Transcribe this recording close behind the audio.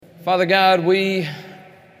Father God, we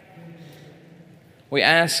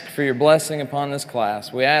ask for your blessing upon this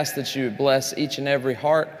class. We ask that you would bless each and every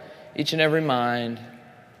heart, each and every mind.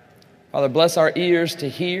 Father, bless our ears to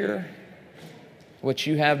hear what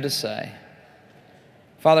you have to say.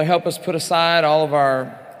 Father, help us put aside all of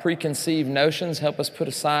our preconceived notions. Help us put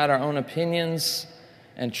aside our own opinions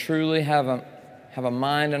and truly have a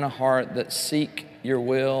mind and a heart that seek your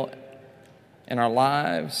will in our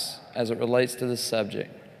lives as it relates to this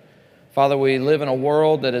subject. Father, we live in a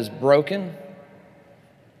world that is broken,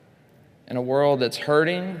 in a world that's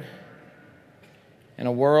hurting, in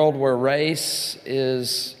a world where race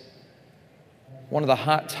is one of the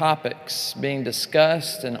hot topics being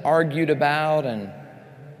discussed and argued about, and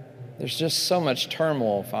there's just so much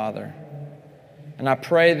turmoil, Father. And I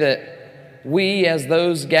pray that we, as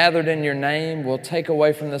those gathered in your name, will take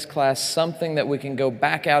away from this class something that we can go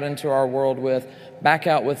back out into our world with, back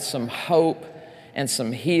out with some hope and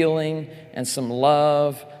some healing and some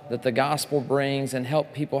love that the gospel brings, and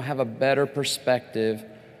help people have a better perspective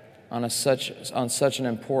on such an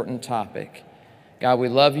important topic. God, we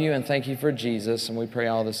love you and thank you for Jesus, and we pray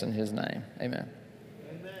all this in his name. Amen.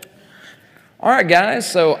 Amen. All right,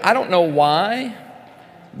 guys, so I don't know why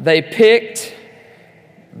they picked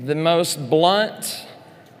the most blunt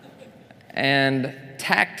and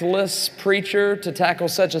tactless preacher to tackle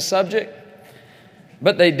such a subject,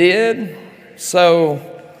 but they did.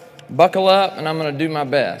 So buckle up, and I'm going to do my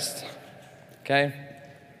best, okay?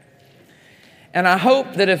 And I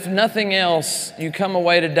hope that if nothing else, you come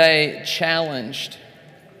away today challenged.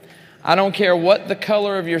 I don't care what the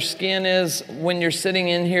color of your skin is when you're sitting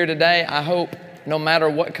in here today. I hope no matter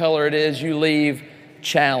what color it is, you leave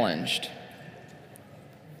challenged.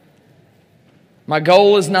 My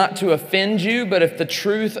goal is not to offend you, but if the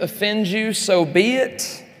truth offends you, so be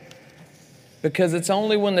it. Because it's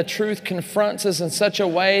only when the truth confronts us in such a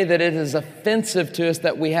way that it is offensive to us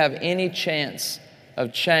that we have any chance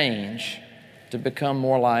of change to become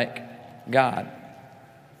more like God.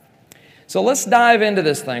 So let's dive into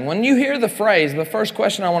this thing. When you hear the phrase, the first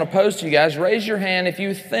question I want to pose to you guys, raise your hand if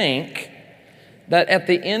you think that at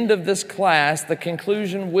the end of this class, the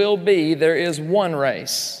conclusion will be there is one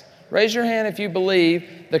race. Raise your hand if you believe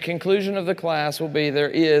the conclusion of the class will be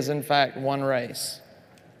there is, in fact, one race.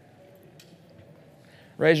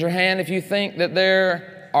 Raise your hand if you think that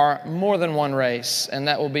there are more than one race, and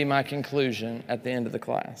that will be my conclusion at the end of the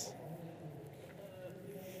class.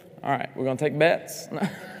 All right, we're going to take bets?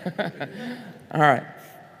 All right.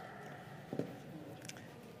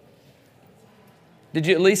 Did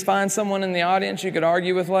you at least find someone in the audience you could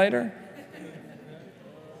argue with later?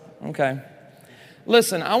 Okay.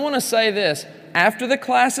 Listen, I want to say this. After the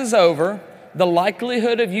class is over, the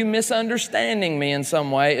likelihood of you misunderstanding me in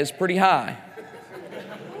some way is pretty high.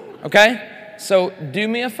 Okay? So do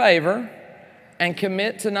me a favor and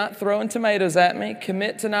commit to not throwing tomatoes at me.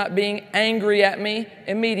 Commit to not being angry at me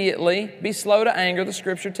immediately. Be slow to anger. The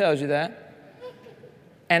scripture tells you that.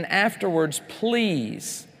 And afterwards,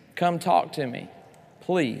 please come talk to me.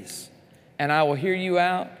 Please. And I will hear you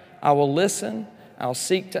out. I will listen. I'll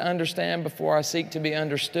seek to understand before I seek to be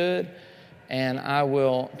understood. And I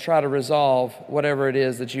will try to resolve whatever it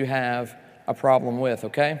is that you have a problem with,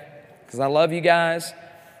 okay? Because I love you guys.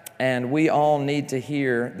 And we all need to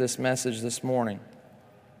hear this message this morning.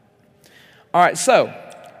 All right, so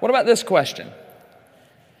what about this question?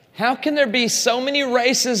 How can there be so many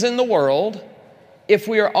races in the world if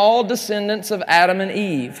we are all descendants of Adam and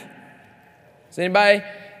Eve? Does anybody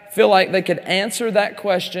feel like they could answer that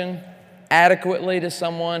question adequately to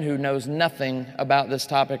someone who knows nothing about this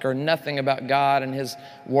topic or nothing about God and His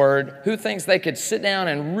Word? Who thinks they could sit down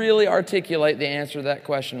and really articulate the answer to that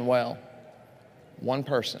question well? One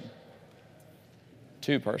person,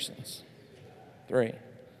 two persons, three.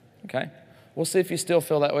 Okay? We'll see if you still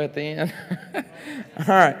feel that way at the end. All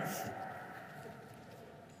right.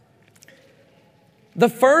 The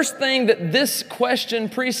first thing that this question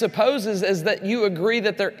presupposes is that you agree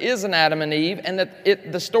that there is an Adam and Eve and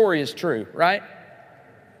that the story is true, right?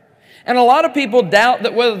 And a lot of people doubt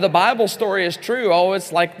that whether the Bible story is true. Oh,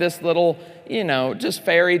 it's like this little, just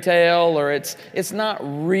fairy tale, or it's not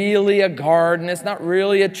really a garden, it's not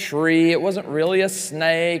really a tree, it wasn't really a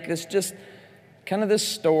snake, it's just kind of this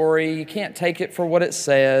story. You can't take it for what it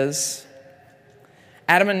says.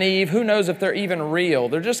 Adam and Eve, who knows if they're even real?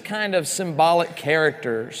 They're just kind of symbolic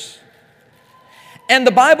characters. And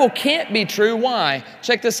the Bible can't be true. Why?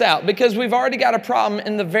 Check this out. Because we've already got a problem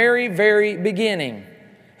in the very, very beginning.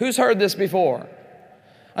 Who's heard this before?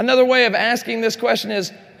 Another way of asking this question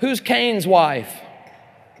is, who's Cain's wife?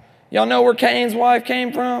 Y'all know where Cain's wife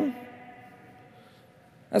came from?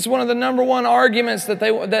 That's one of the number one arguments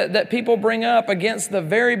that people bring up against the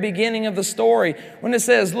very beginning of the story. When it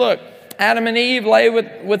says, look, Adam and Eve lay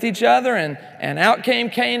with each other, and out came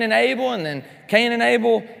Cain and Abel, and then Cain and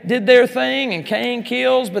Abel did their thing, and Cain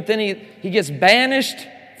kills, but then he gets banished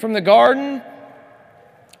from the garden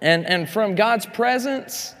and from God's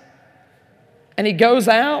presence, and he goes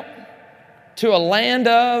out to a land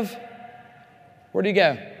of, where'd he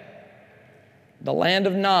go? The land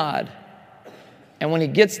of Nod. And when he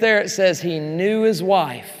gets there, it says he knew his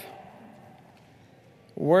wife.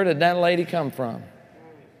 Where did that lady come from?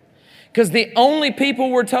 Because the only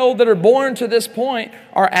people we're told that are born to this point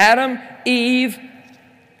are Adam, Eve,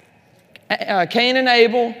 Cain and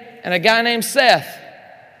Abel, and a guy named Seth.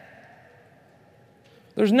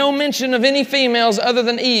 There's no mention of any females other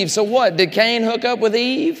than Eve. So what? Did Cain hook up with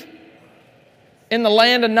Eve in the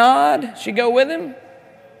land of Nod? She go with him?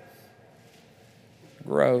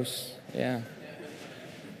 Gross, yeah.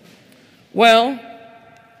 Well,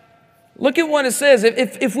 look at what it says.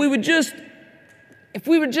 If we would just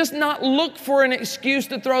not look for an excuse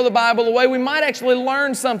to throw the Bible away, we might actually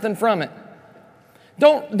learn something from it.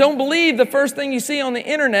 Don't believe the first thing you see on the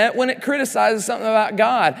internet when it criticizes something about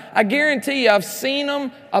God. I guarantee you I've seen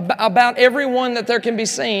them about everyone that there can be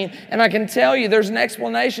seen, and I can tell you there's an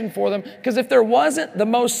explanation for them, because if there wasn't, the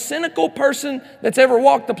most cynical person that's ever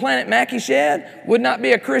walked the planet, Macky would not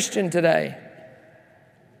be a Christian today.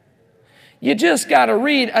 You just got to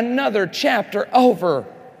read another chapter over.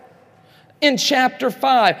 In chapter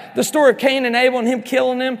 5, the story of Cain and Abel and him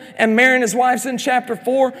killing him and marrying his wife's in chapter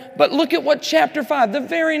 4. But look at what chapter 5, the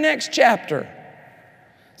very next chapter,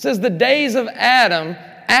 says the days of Adam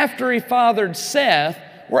after he fathered Seth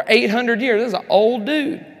were 800 years. This is an old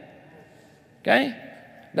dude. Okay?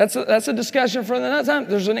 That's a discussion for another time.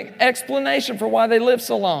 There's an explanation for why they lived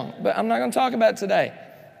so long, but I'm not going to talk about it today.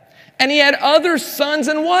 And he had other sons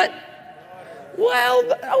and what?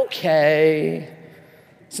 Well, okay.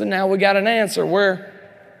 So now we got an answer where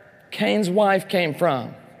Cain's wife came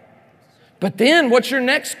from. But then what's your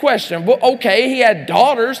next question? Well, okay, he had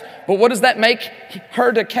daughters, but what does that make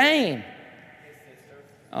her to Cain?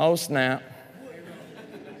 Oh, snap.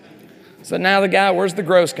 So now the guy, where's the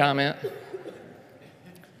gross comment?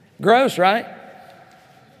 Gross, right?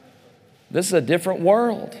 This is a different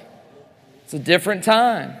world. It's a different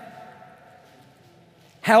time.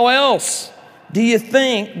 How else do you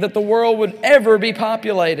think that the world would ever be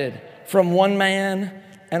populated from one man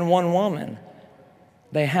and one woman?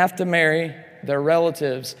 They have to marry their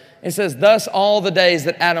relatives. It says, thus all the days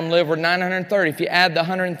that Adam lived were 930. If you add the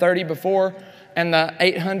 130 before and the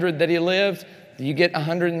 800 that he lived, you get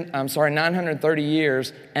 930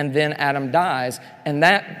 years, and then Adam dies. And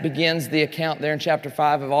that begins the account there in chapter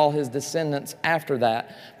 5 of all his descendants after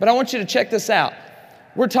that. But I want you to check this out.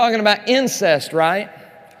 We're talking about incest, right?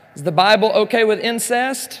 Is the Bible okay with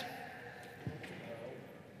incest?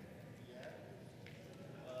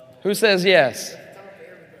 Who says yes?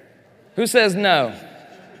 Who says no?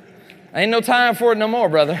 Ain't no time for it no more,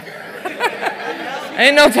 brother.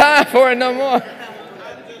 Ain't no time for it no more.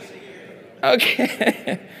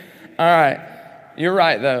 Okay. All right. You're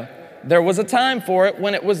right, though. There was a time for it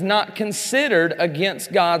when it was not considered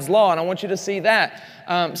against God's law, and I want you to see that.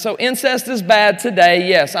 So incest is bad today.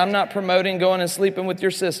 Yes, I'm not promoting going and sleeping with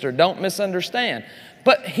your sister. Don't misunderstand.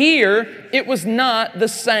 But here, it was not the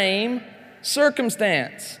same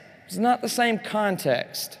circumstance. It was not the same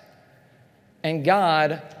context. And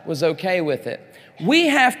God was okay with it. We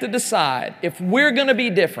have to decide, if we're going to be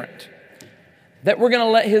different, that we're going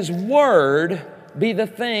to let His Word be the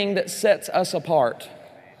thing that sets us apart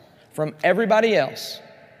from everybody else.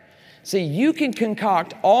 See, you can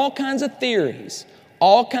concoct all kinds of theories,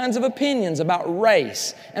 all kinds of opinions about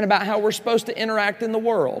race and about how we're supposed to interact in the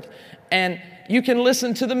world. And you can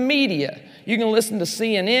listen to the media. You can listen to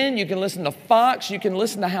CNN. You can listen to Fox. You can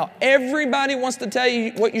listen to how everybody wants to tell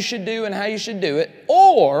you what you should do and how you should do it.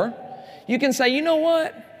 Or you can say, you know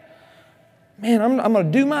what? Man, I'm going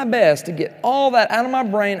to do my best to get all that out of my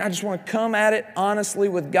brain. I just want to come at it honestly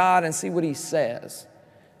with God and see what He says.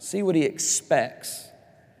 See what He expects.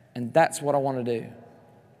 And that's what I want to do.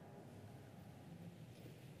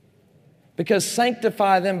 Because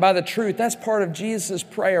sanctify them by the truth. That's part of Jesus'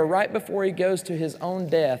 prayer right before He goes to His own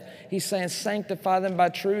death. He's saying, sanctify them by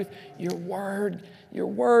truth. Your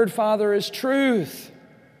word, Father, is truth.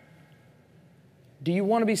 Do you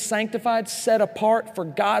want to be sanctified, set apart for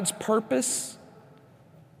God's purpose?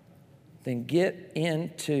 Then get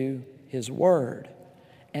into His Word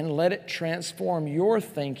and let it transform your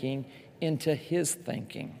thinking into His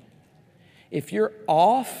thinking. If you're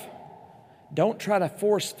off, don't try to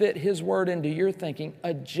force fit His Word into your thinking.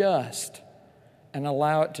 Adjust and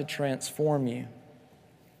allow it to transform you.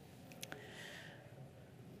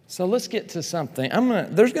 So let's get to something.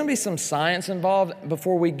 There's going to be some science involved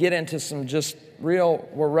before we get into some just real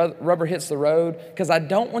where rubber hits the road, because I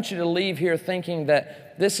don't want you to leave here thinking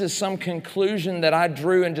that this is some conclusion that I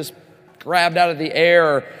drew and just grabbed out of the air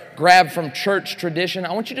or grabbed from church tradition.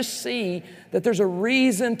 I want you to see that there's a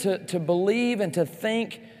reason to believe and to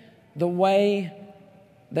think the way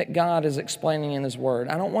that God is explaining in His Word.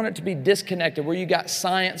 I don't want it to be disconnected where you got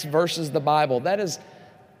science versus the Bible. That's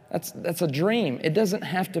a dream. It doesn't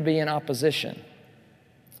have to be in opposition.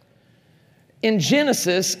 In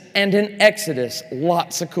Genesis and in Exodus,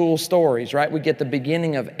 lots of cool stories, right? We get the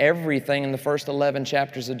beginning of everything in the first 11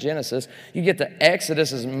 chapters of Genesis. You get to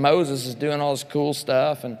Exodus as Moses is doing all this cool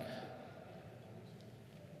stuff.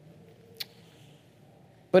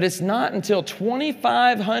 But it's not until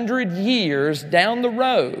 2,500 years down the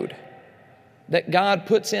road that God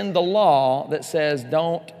puts in the law that says,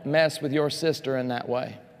 don't mess with your sister in that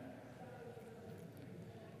way.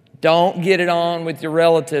 Don't get it on with your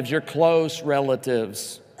relatives, your close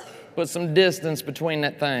relatives. Put some distance between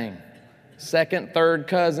that thing. Second, third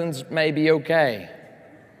cousins may be okay.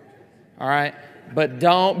 All right? But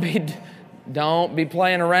don't be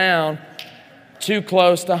playing around too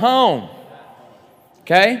close to home.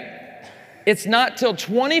 Okay? It's not till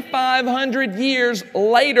 2,500 years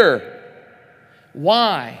later.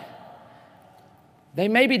 Why? They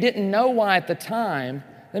maybe didn't know why at the time.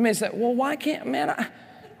 They may say, well, why can't,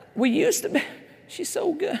 we used to be, she's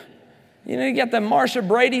so good. You know, you got the Marsha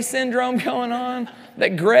Brady syndrome going on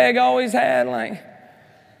that Greg always had.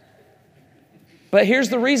 But here's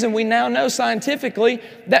the reason we now know scientifically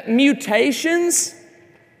that mutations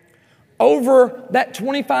over that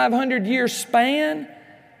 2,500 year span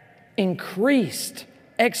increased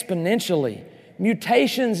exponentially.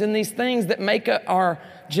 Mutations in these things that make up our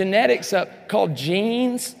genetics up, called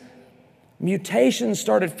genes, mutations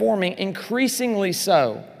started forming increasingly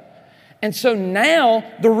so. And so now,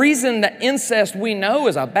 the reason that incest we know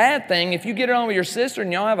is a bad thing, if you get it on with your sister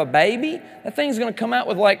and y'all have a baby, that thing's going to come out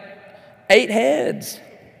with 8 heads.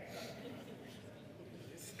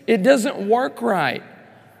 It doesn't work right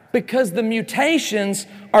because the mutations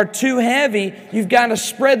are too heavy. You've got to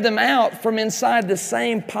spread them out from inside the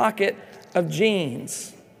same pocket of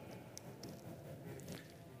genes.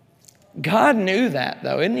 God knew that,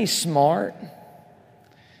 though. Isn't He smart?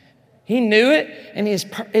 He knew it, and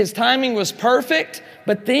his timing was perfect.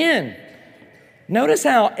 But then, notice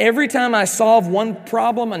how every time I solve one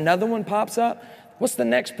problem, another one pops up. What's the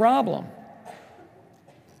next problem?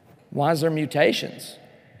 Why is there mutations?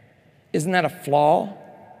 Isn't that a flaw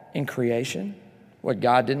in creation? What,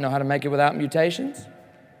 God didn't know how to make it without mutations?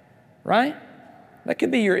 Right? That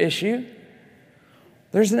could be your issue.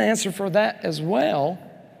 There's an answer for that as well.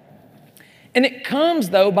 And it comes,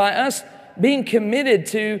 though, by us being committed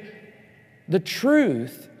to the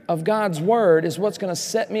truth of God's Word is what's going to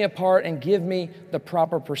set me apart and give me the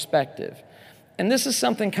proper perspective. And this is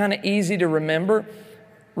something kind of easy to remember.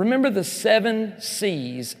 Remember the 7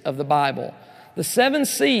 C's of the Bible. The 7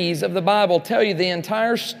 C's of the Bible tell you the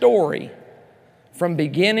entire story from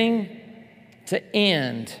beginning to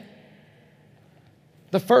end.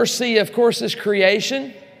 The first C, of course, is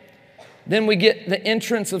creation. Then we get the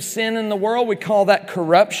entrance of sin in the world. We call that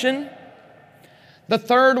corruption. The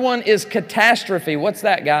third one is catastrophe. What's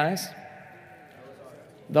that, guys?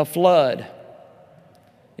 The flood.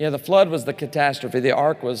 Yeah, the flood was the catastrophe. The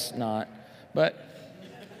ark was not. But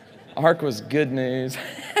ark was good news.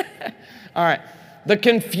 All right. The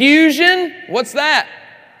confusion. What's that?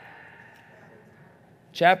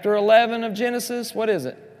 Chapter 11 of Genesis. What is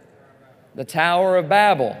it? The Tower of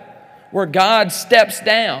Babel, where God steps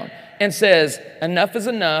down and says, enough is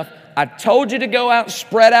enough. I told you to go out,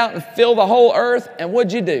 spread out, and fill the whole earth. And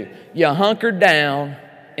what'd you do? You hunkered down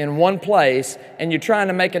in one place, and you're trying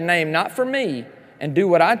to make a name, not for me, and do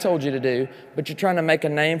what I told you to do, but you're trying to make a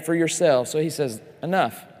name for yourself. So He says,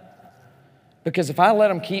 enough. Because if I let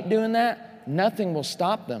them keep doing that, nothing will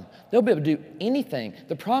stop them. They'll be able to do anything.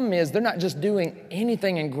 The problem is they're not just doing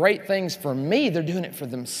anything and great things for me. They're doing it for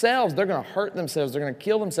themselves. They're going to hurt themselves. They're going to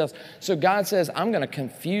kill themselves. So God says, I'm going to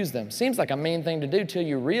confuse them. Seems like a mean thing to do till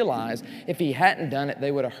you realize if He hadn't done it,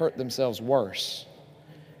 they would have hurt themselves worse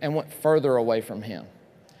and went further away from Him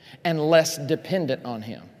and less dependent on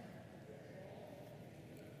Him.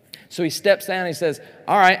 So He steps down and He says,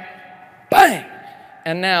 all right, bang.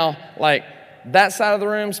 And now, that side of the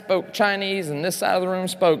room spoke Chinese, and this side of the room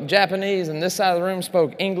spoke Japanese, and this side of the room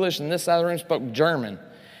spoke English, and this side of the room spoke German.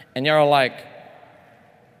 And y'all are like,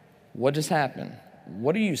 what just happened?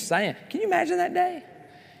 What are you saying? Can you imagine that day?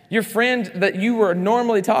 Your friend that you were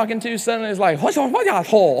normally talking to suddenly is like, and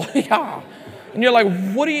you're like,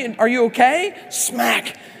 are you okay?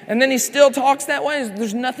 Smack. And then he still talks that way.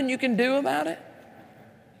 There's nothing you can do about it.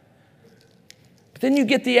 But then you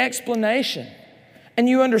get the explanation and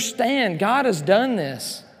you understand God has done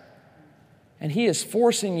this. And he is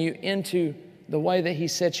forcing you into the way that he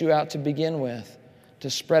set you out to begin with, to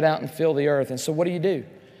spread out and fill the earth. And so what do?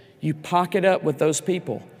 You pocket up with those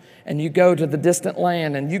people. And you go to the distant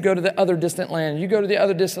land, and you go to the other distant land, and you go to the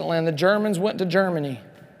other distant land. The Germans went to Germany.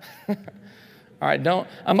 All right,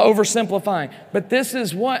 I'm oversimplifying. But this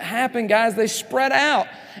is what happened, guys. They spread out.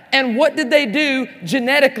 And what did they do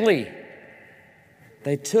genetically?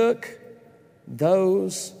 They took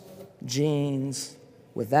those genes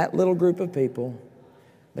with that little group of people.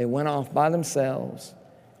 They went off by themselves,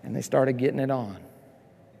 and they started getting it on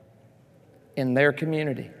in their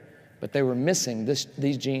community. But they were missing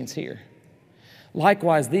these genes here.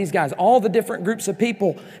 Likewise, these guys, all the different groups of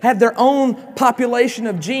people had their own population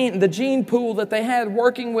of the gene pool that they had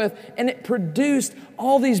working with, and it produced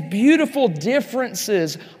all these beautiful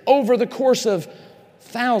differences over the course of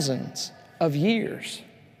thousands of years.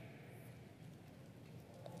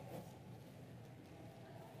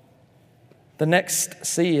 The next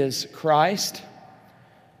C is Christ,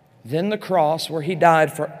 then the cross where he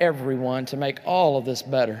died for everyone to make all of this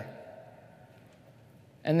better.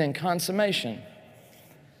 And then consummation.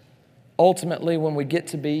 Ultimately, when we get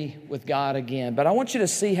to be with God again. But I want you to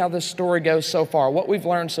see how this story goes so far, what we've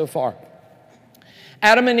learned so far.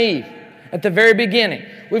 Adam and Eve, at the very beginning.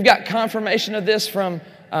 We've got confirmation of this from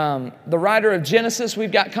the writer of Genesis.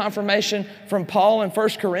 We've got confirmation from Paul in 1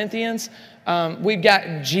 Corinthians. We've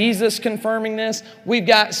got Jesus confirming this. We've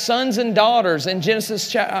got sons and daughters in Genesis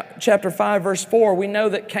chapter 5, verse 4. We know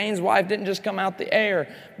that Cain's wife didn't just come out the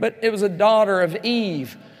air, but it was a daughter of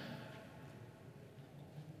Eve.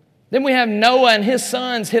 Then we have Noah and his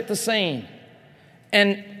sons hit the scene.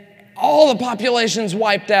 And all the population's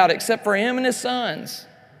wiped out except for him and his sons.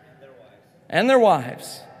 And their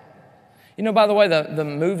wives. You know, by the way, the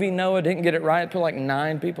movie Noah didn't get it right. It put like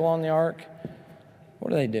 9 people on the ark.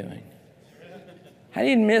 What are they doing? How do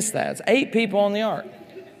you miss that? It's 8 people on the ark.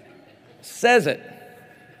 Says it.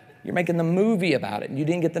 You're making the movie about it, and you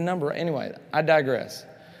didn't get the number. Anyway, I digress.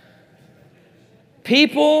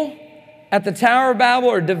 People at the Tower of Babel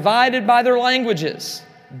are divided by their languages.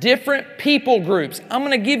 Different people groups. I'm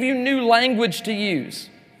going to give you new language to use.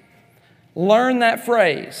 Learn that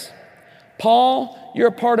phrase. Paul, you're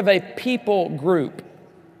a part of a people group.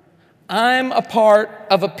 I'm a part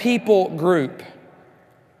of a people group.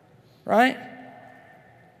 Right?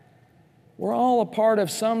 We're all a part of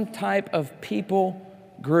some type of people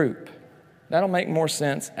group. That'll make more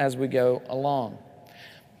sense as we go along.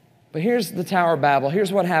 But here's the Tower of Babel.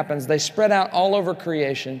 Here's what happens. They spread out all over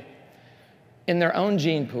creation in their own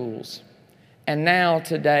gene pools. And now,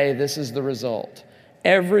 today, this is the result.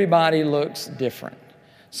 Everybody looks different.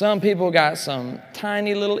 Some people got some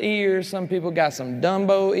tiny little ears. Some people got some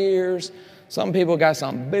Dumbo ears. Some people got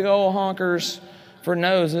some big old honkers for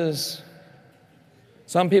noses.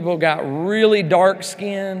 Some people got really dark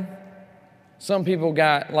skin. Some people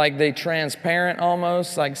got like they transparent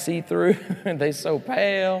almost, like see-through. They so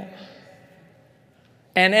pale.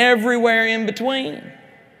 And everywhere in between.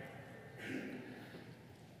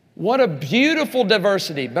 What a beautiful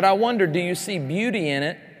diversity. But I wonder, do you see beauty in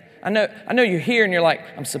it? I know you're here and you're like,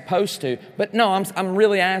 I'm supposed to. But no, I'm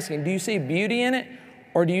really asking, do you see beauty in it?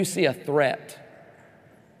 Or do you see a threat?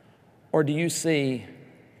 Or do you see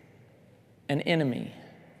an enemy?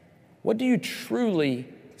 What do you truly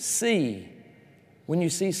see when you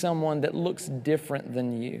see someone that looks different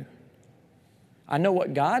than you? I know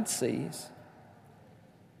what God sees.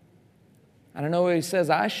 I don't know what he says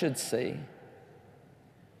I should see.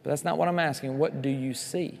 But that's not what I'm asking. What do you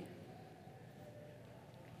see?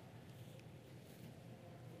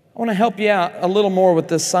 I want to help you out a little more with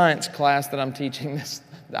this science class that I'm teaching.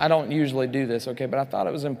 I don't usually do this, okay, but I thought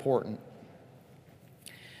it was important.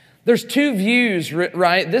 There's 2 views,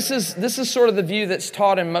 right? This is sort of the view that's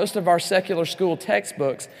taught in most of our secular school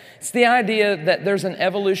textbooks. It's the idea that there's an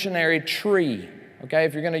evolutionary tree, okay?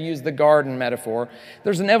 If you're going to use the garden metaphor,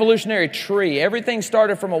 there's an evolutionary tree. Everything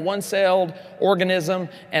started from a one-celled organism,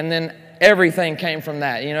 and then everything came from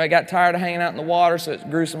that. You know, it got tired of hanging out in the water, so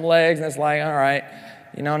it grew some legs, and it's like, all right,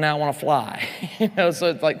 you know, now I want to fly. So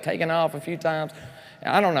it's like taking off a few times.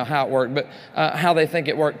 I don't know how it worked, but how they think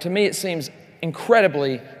it worked. To me, it seems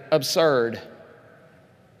incredibly absurd.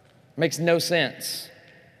 Makes no sense.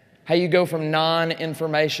 How you go from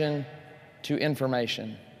non-information to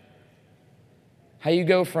information. How you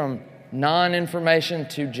go from non-information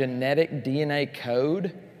to genetic DNA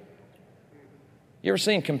code. You ever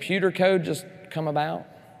seen computer code just come about?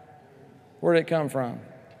 Where did it come from?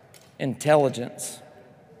 Intelligence,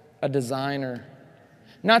 a designer.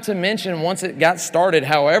 Not to mention, once it got started,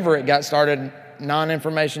 however it got started,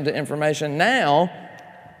 non-information to information, now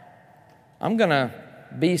I'm going to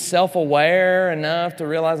be self-aware enough to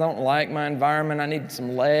realize I don't like my environment, I need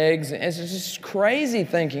some legs. It's just crazy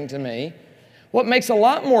thinking to me. What makes a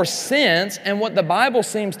lot more sense, and what the Bible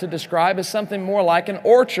seems to describe, is something more like an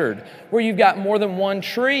orchard, where you've got more than one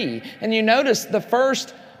tree. And you notice the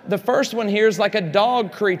first one here is like a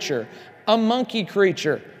dog creature, a monkey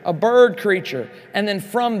creature, a bird creature. And then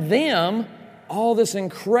from them, all this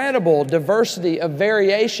incredible diversity of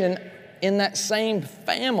variation in that same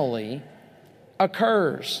family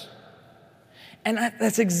occurs. And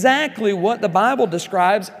that's exactly what the Bible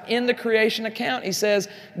describes in the creation account. He says,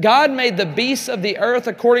 God made the beasts of the earth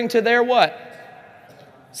according to their what?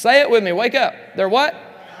 Say it with me, wake up. Their what?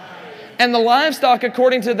 And the livestock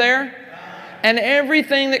according to their? And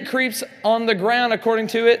everything that creeps on the ground according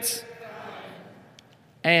to its?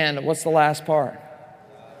 And what's the last part?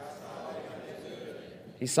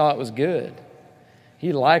 He saw it was good.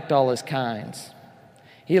 He liked all his kinds.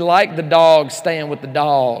 He liked the dogs staying with the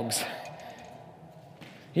dogs.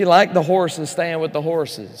 He liked the horses staying with the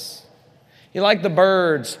horses. He liked the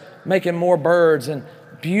birds making more birds, and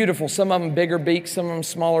beautiful. Some of them bigger beaks, some of them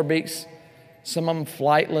smaller beaks. Some of them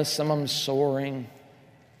flightless, some of them soaring.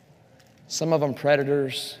 Some of them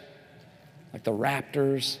predators, like the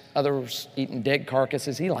raptors. Others eating dead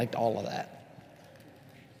carcasses. He liked all of that.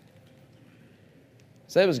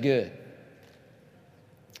 So it was good.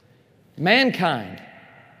 Mankind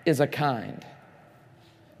is a kind.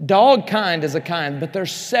 Dog kind is a kind, but they're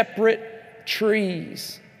separate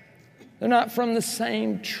trees. They're not from the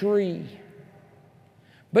same tree.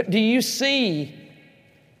 But do you see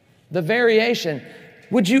the variation?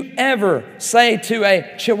 Would you ever say to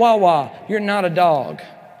a Chihuahua, you're not a dog?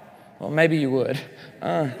 Well, maybe you would.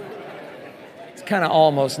 It's kind of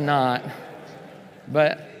almost not.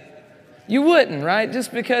 But you wouldn't, right?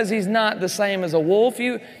 Just because he's not the same as a wolf,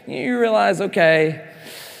 you realize, okay,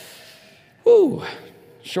 whew,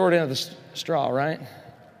 short end of the straw, right?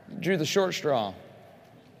 Drew the short straw.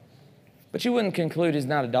 But you wouldn't conclude he's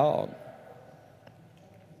not a dog.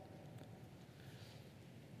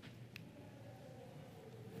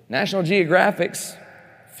 National Geographic's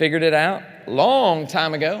figured it out a long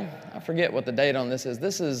time ago. I forget what the date on this is.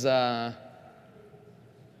 This is, I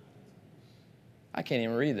can't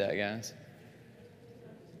even read that, guys.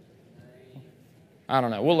 I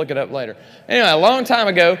don't know. We'll look it up later. Anyway, a long time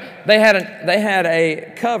ago, they had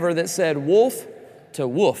a cover that said wolf to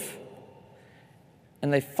woof.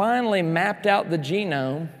 And they finally mapped out the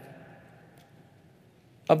genome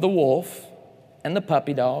of the wolf and the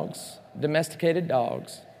puppy dogs, domesticated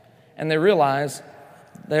dogs. And they realized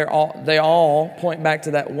they all point back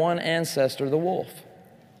to that one ancestor, the wolf.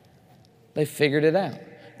 They figured it out.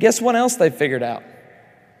 Guess what else they figured out?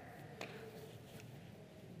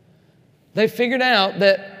 They figured out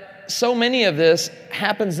that so many of this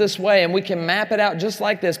happens this way, and we can map it out just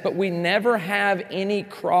like this, but we never have any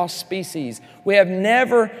cross species. We've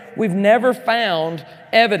never found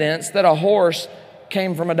evidence that a horse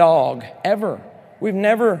came from a dog, ever. We've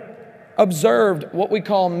never observed what we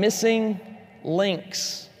call missing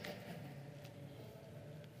links.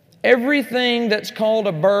 Everything that's called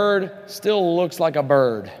a bird still looks like a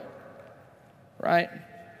bird, right?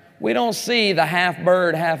 We don't see the half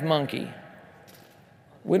bird, half monkey.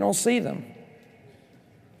 We don't see them.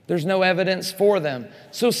 There's no evidence for them.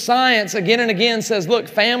 So science again and again says, look,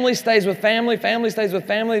 family stays with family, family stays with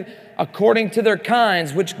family according to their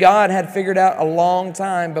kinds, which God had figured out a long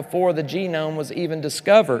time before the genome was even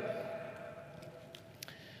discovered.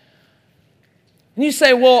 And you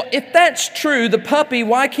say, well, if that's true, the puppy,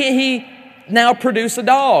 why can't he now produce a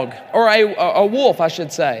dog? Or a wolf, I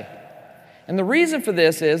should say. And the reason for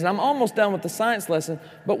this is, and I'm almost done with the science lesson,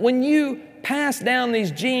 but when you pass down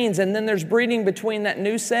these genes and then there's breeding between that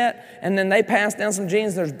new set, and then they pass down some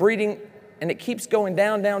genes, there's breeding, and it keeps going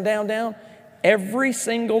down, down, down, down, every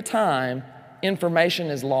single time information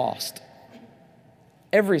is lost.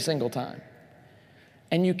 Every single time.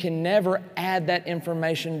 And you can never add that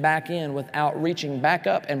information back in without reaching back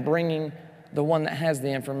up and bringing the one that has the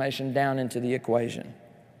information down into the equation.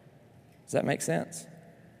 Does that make sense?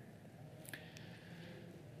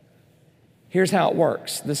 Here's how it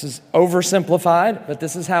works. This is oversimplified, but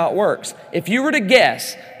this is how it works. If you were to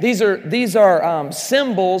guess, these are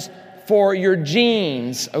symbols for your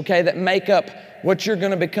genes, okay, that make up what you're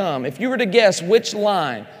going to become. If you were to guess which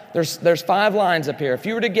line, there's 5 lines up here. If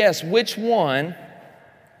you were to guess which one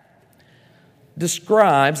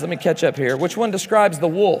describes, let me catch up here, which one describes the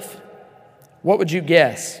wolf? What would you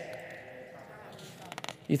guess?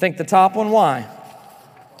 You think the top one? Why?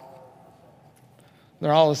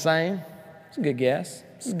 They're all the same? It's a good guess.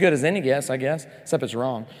 It's as good as any guess, I guess, except it's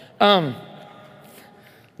wrong.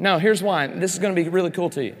 No, here's why. This is going to be really cool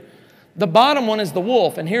to you. The bottom one is the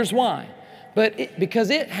wolf, and here's why. Because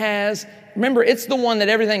it has, remember, it's the one that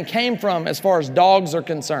everything came from as far as dogs are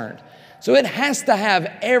concerned. So it has to have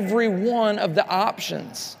every one of the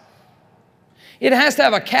options. It has to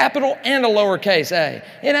have a capital and a lowercase a.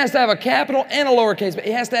 It has to have a capital and a lowercase b.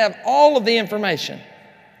 It has to have all of the information.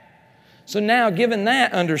 So now, given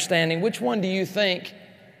that understanding, which one do you think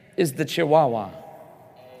is the Chihuahua?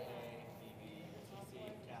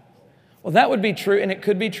 Well, that would be true, and it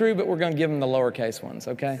could be true, but we're going to give him the lowercase ones,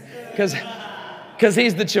 okay? Because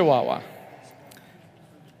he's the Chihuahua.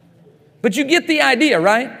 But you get the idea,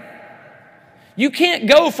 right? You can't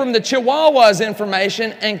go from the Chihuahua's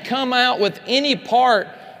information and come out with any part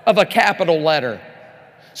of a capital letter.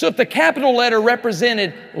 So if the capital letter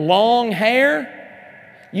represented long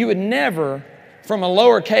hair, you would never, from a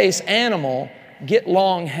lowercase animal, get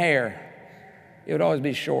long hair. It would always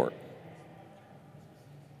be short.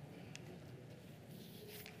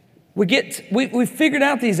 We figured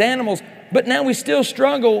out these animals, but now we still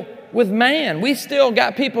struggle with man. We still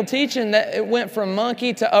got people teaching that it went from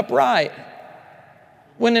monkey to upright.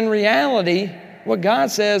 When in reality, what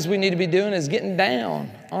God says we need to be doing is getting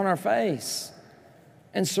down on our face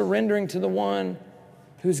and surrendering to the one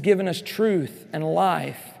who's given us truth and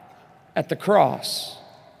life at the cross.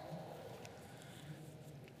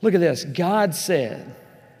 Look at this. God said,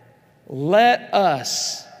 let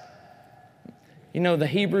us. You know the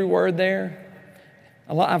Hebrew word there?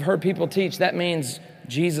 I've heard people teach that means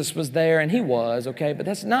Jesus was there, and he was, okay? But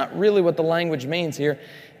that's not really what the language means here.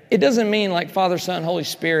 It doesn't mean like Father, Son, Holy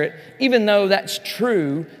Spirit. Even though that's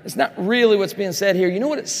true, it's not really what's being said here. You know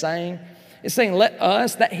what it's saying? It's saying let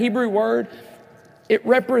us, that Hebrew word, it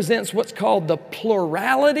represents what's called the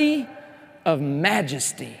plurality of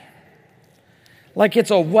majesty. Like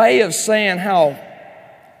it's a way of saying how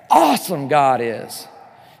awesome God is.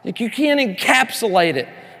 Like you can't encapsulate it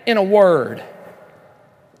in a word.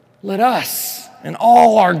 Let us, in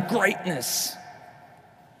all our greatness,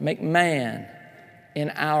 make man in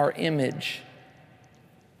our image,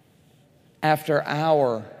 after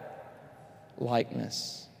our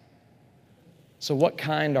likeness. So what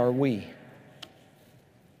kind are we?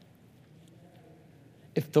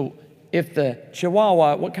 If the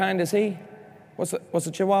Chihuahua, what kind is he? What's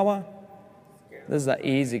the Chihuahua? This is an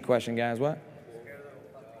easy question, guys. What?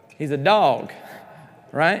 He's a dog,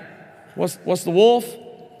 right? What's the wolf?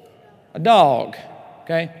 A dog,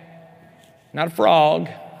 okay? Not a frog,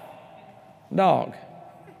 dog.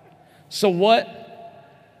 So what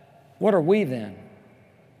are we then?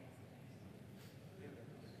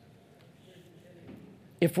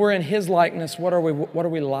 If we're in his likeness, what are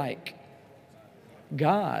we like?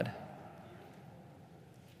 God.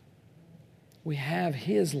 We have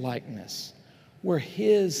his likeness. We're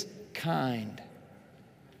his kind.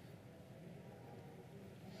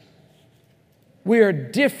 We are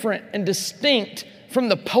different and distinct from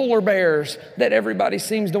the polar bears that everybody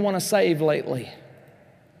seems to want to save lately.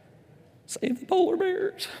 Save the polar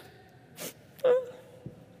bears.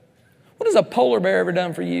 What has a polar bear ever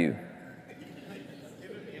done for you?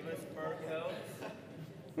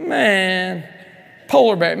 Man,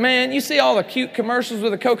 polar bear. Man, you see all the cute commercials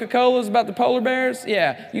with the Coca-Colas about the polar bears?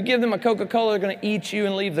 Yeah, you give them a Coca-Cola, they're going to eat you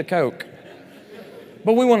and leave the Coke.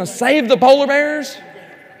 But we want to save the polar bears?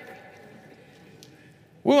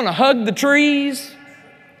 We want to hug the trees.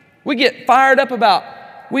 We get fired up about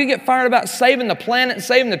saving the planet and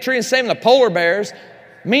saving the tree and saving the polar bears.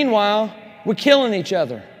 Meanwhile, we're killing each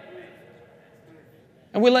other.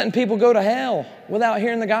 And we're letting people go to hell without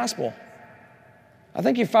hearing the gospel. I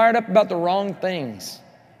think you're fired up about the wrong things.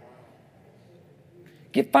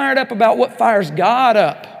 Get fired up about what fires God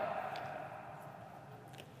up.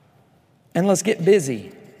 And let's get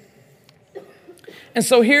busy. And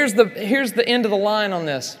so here's the end of the line on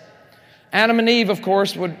this. Adam and Eve, of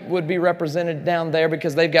course, would be represented down there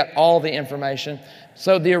because they've got all the information.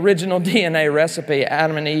 So the original DNA recipe,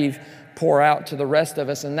 Adam and Eve pour out to the rest of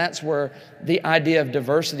us, and that's where the idea of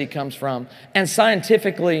diversity comes from. And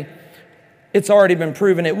scientifically, it's already been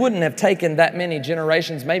proven it wouldn't have taken that many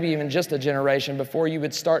generations, maybe even just a generation, before you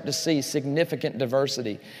would start to see significant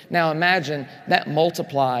diversity. Now imagine that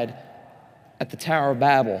multiplied at the Tower of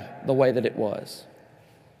Babel the way that it was.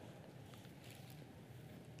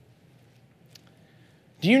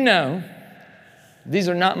 Do you know, these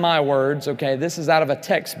are not my words, okay? This is out of a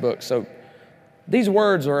textbook, so These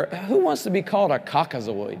words are, who wants to be called a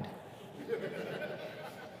caucasoid?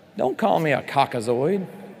 Don't call me a caucasoid.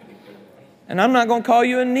 And I'm not going to call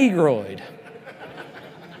you a negroid.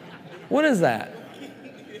 What is that?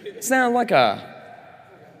 It sounds like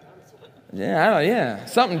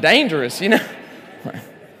something dangerous, you know.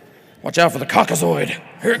 Watch out for the caucasoid.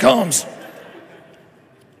 Here it comes.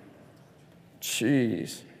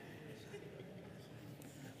 Jeez.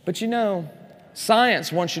 But you know,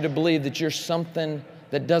 science wants you to believe that you're something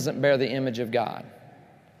that doesn't bear the image of God.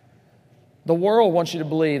 The world wants you to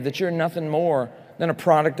believe that you're nothing more than a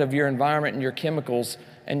product of your environment and your chemicals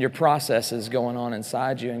and your processes going on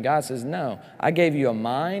inside you. And God says, no, I gave you a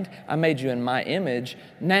mind. I made you in my image.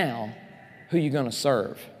 Now, who are you going to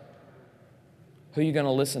serve? Who are you going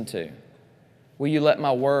to listen to? Will you let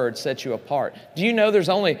my word set you apart? Do you know there's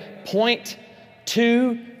only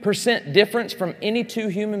 0.2% difference from any two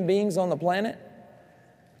human beings on the planet?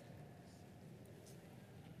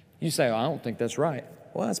 You say, oh, I don't think that's right.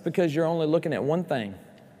 Well, that's because you're only looking at one thing.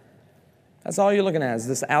 That's all you're looking at is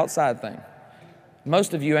this outside thing.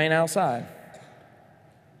 Most of you ain't outside.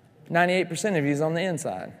 98% of you is on the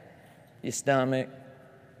inside. Your stomach,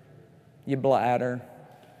 your bladder.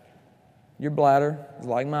 Your bladder is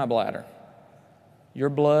like my bladder. Your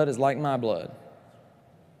blood is like my blood.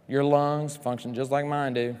 Your lungs function just like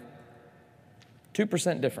mine do.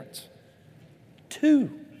 2% difference. 2.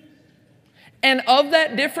 And of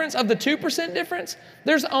that difference, of the 2% difference,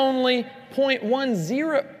 there's only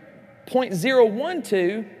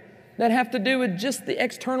 0.012 that have to do with just the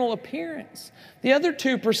external appearance. The other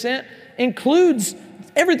 2% includes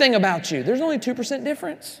everything about you. There's only 2%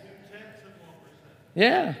 difference.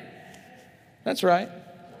 Yeah, that's right.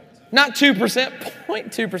 Not 2%,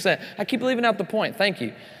 0.2%. I keep leaving out the point. Thank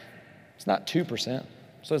you. It's not 2%,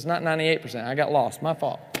 so it's not 98%. I got lost. My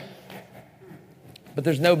fault. But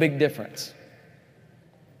there's no big difference.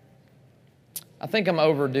 I think I'm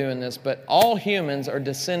overdoing this, but all humans are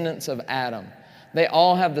descendants of Adam. They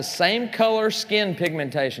all have the same color skin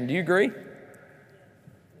pigmentation. Do you agree?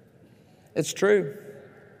 It's true.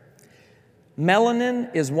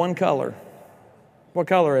 Melanin is one color. What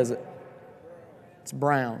color is it? It's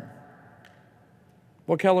brown.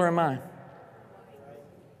 What color am I?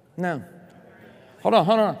 No. Hold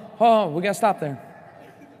on. We got to stop there.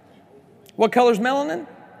 What color's melanin?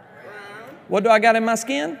 Brown. What do I got in my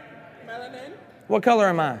skin? Melanin. What color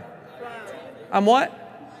am I? Brown. I'm what?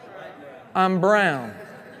 I'm brown.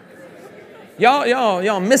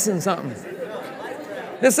 Y'all missing something.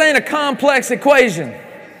 This ain't a complex equation.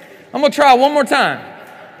 I'm going to try one more time.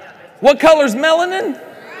 What color's melanin?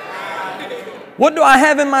 What do I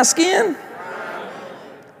have in my skin?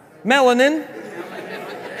 Melanin.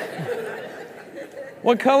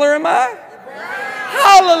 What color am I?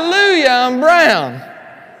 Hallelujah, I'm brown.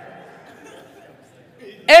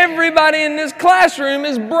 Everybody in this classroom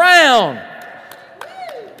is brown.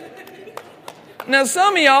 Now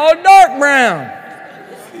some of y'all are dark brown.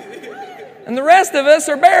 And the rest of us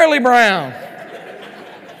are barely brown.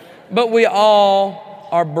 But we all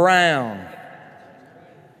are brown.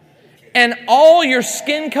 And all your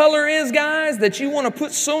skin color is, guys, that you want to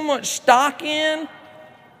put so much stock in,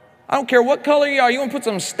 I don't care what color you are, you want to put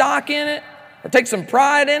some stock in it or take some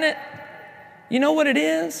pride in it. You know what it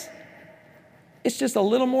is? It's just a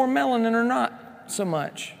little more melanin or not so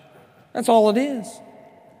much. That's all it is.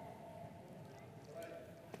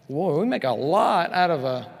 Boy, we make a lot out of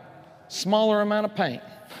a smaller amount of paint.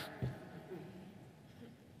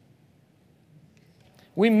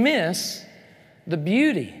 We miss the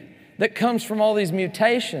beauty that comes from all these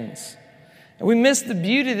mutations. And we miss the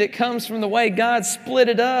beauty that comes from the way God split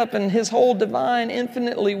it up and His whole divine,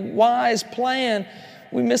 infinitely wise plan.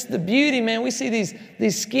 We miss the beauty, man. We see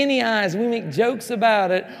these skinny eyes. We make jokes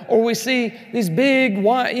about it. Or we see these big,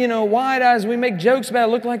 wide eyes. We make jokes about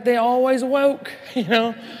it. Look like they always woke,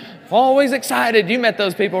 always excited. You met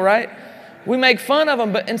those people, right? We make fun of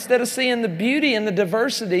them, but instead of seeing the beauty and the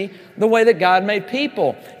diversity, the way that God made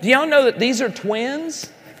people. Do y'all know that these are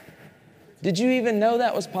twins? Did you even know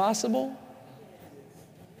that was possible?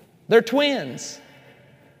 They're twins.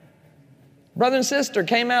 Brother and sister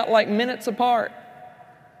came out like minutes apart.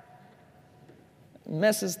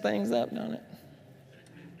 Messes things up, don't it?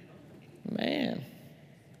 Man.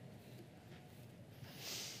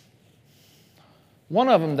 One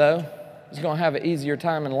of them, though, is going to have an easier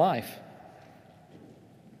time in life.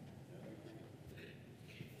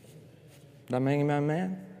 Did I make anybody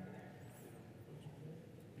mad?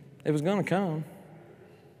 It was going to come.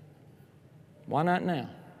 Why not now?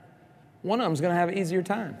 One of them's going to have an easier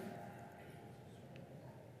time.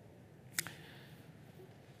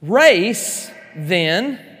 Race,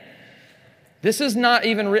 then, This is not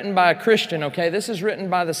even written by a Christian, okay? This is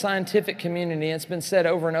written by the scientific community. It's been said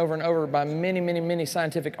over and over and over by many, many, many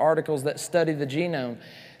scientific articles that study the genome.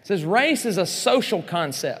 It says race is a social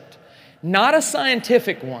concept, not a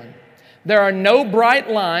scientific one. There are no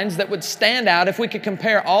bright lines that would stand out if we could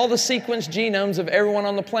compare all the sequenced genomes of everyone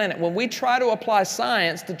on the planet. When we try to apply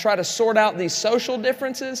science to try to sort out these social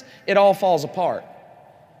differences, it all falls apart.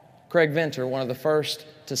 Craig Venter, one of the first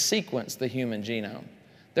to sequence the human genome.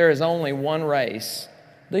 There is only one race,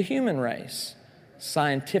 the human race,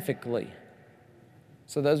 scientifically.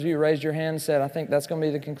 So those of you who raised your hand and said, I think that's going to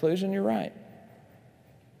be the conclusion, you're right.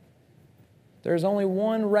 There's only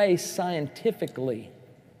one race scientifically,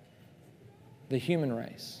 the human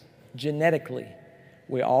race. Genetically,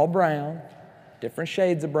 we all brown, different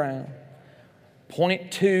shades of brown,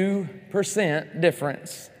 0.2%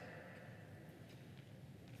 difference.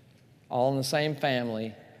 All in the same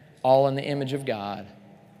family, all in the image of God.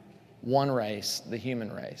 One race, the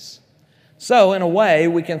human race. So, in a way,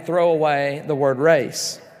 we can throw away the word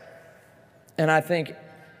race. And I think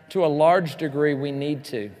to a large degree we need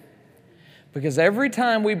to. Because every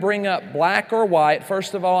time we bring up black or white,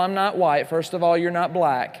 first of all, I'm not white. First of all, you're not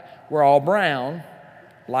black. We're all brown,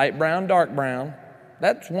 light brown, dark brown.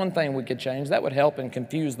 That's one thing we could change. That would help and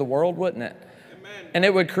confuse the world, wouldn't it? Amen. And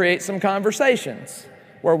it would create some conversations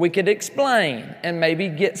where we could explain and maybe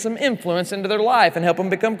get some influence into their life and help them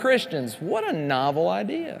become Christians. What a novel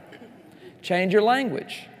idea. Change your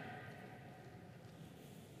language.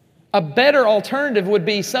 A better alternative would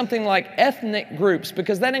be something like ethnic groups,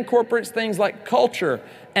 because that incorporates things like culture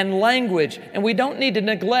and language, and we don't need to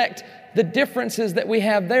neglect the differences that we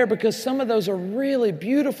have there, because some of those are really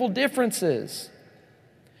beautiful differences.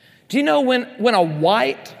 Do you know when a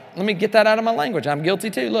white, let me get that out of my language, I'm guilty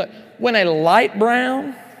too. Look, when a light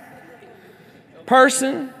brown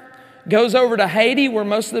person goes over to Haiti, where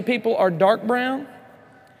most of the people are dark brown,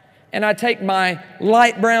 and I take my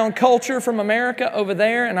light brown culture from America over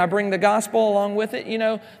there and I bring the gospel along with it, you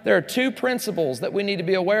know, there are two principles that we need to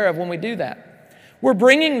be aware of when we do that. We're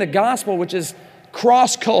bringing the gospel, which is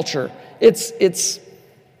cross-culture. It's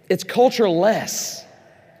culture-less.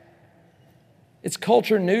 It's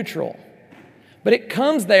culture neutral. But it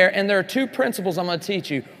comes there, and there are two principles I'm going to teach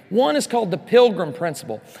you. One is called the pilgrim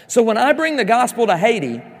principle. So when I bring the gospel to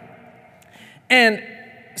Haiti, and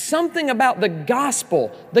something about the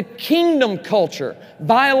gospel, the kingdom culture,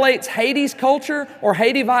 violates Haiti's culture, or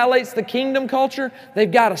Haiti violates the kingdom culture,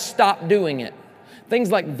 they've got to stop doing it. Things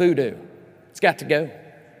like voodoo, it's got to go.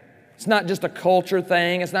 It's not just a culture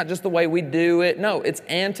thing. It's not just the way we do it. No, it's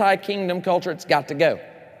anti-kingdom culture. It's got to go.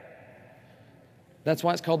 That's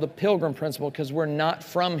why it's called the pilgrim principle, because we're not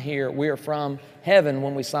from here. We are from heaven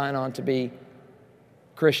when we sign on to be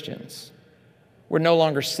Christians. We're no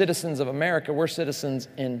longer citizens of America. We're citizens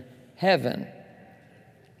in heaven.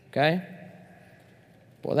 Okay?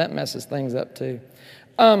 Boy, that messes things up too.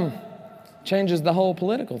 Changes the whole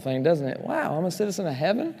political thing, doesn't it? Wow, I'm a citizen of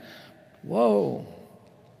heaven? Whoa.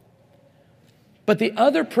 But the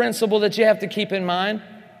other principle that you have to keep in mind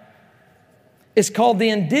is called the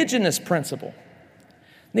indigenous principle.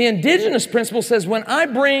 The indigenous principle says when I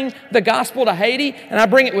bring the gospel to Haiti and I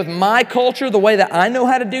bring it with my culture, the way that I know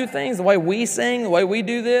how to do things, the way we sing, the way we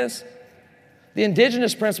do this, the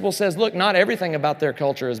indigenous principle says, look, not everything about their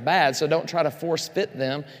culture is bad, so don't try to force fit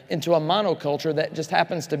them into a monoculture that just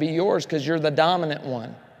happens to be yours because you're the dominant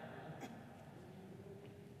one.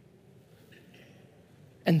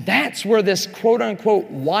 And that's where this quote-unquote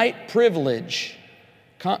white privilege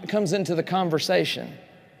comes into the conversation.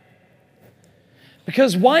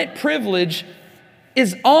 Because white privilege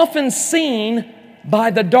is often seen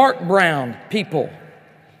by the dark brown people.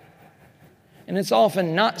 And it's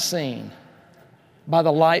often not seen by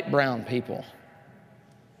the light brown people.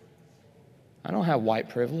 I don't have white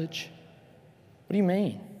privilege. What do you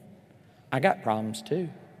mean? I got problems too.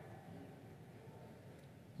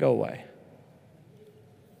 Go away.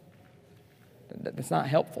 That's not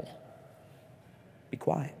helpful. Be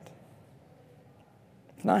quiet.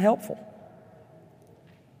 It's not helpful.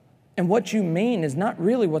 And what you mean is not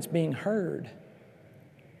really what's being heard.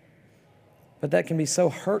 But that can be so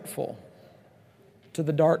hurtful to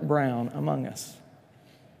the dark brown among us,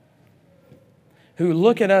 who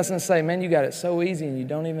look at us and say, man, you got it so easy and you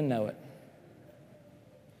don't even know it.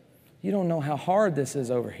 You don't know how hard this is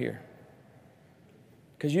over here.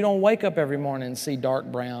 Because you don't wake up every morning and see dark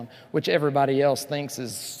brown, which everybody else thinks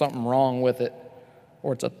is something wrong with it,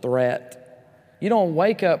 or it's a threat. You don't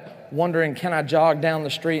wake up wondering, can I jog down the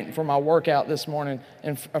street for my workout this morning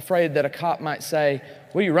and afraid that a cop might say,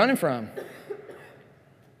 where are you running from?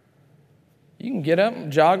 You can get up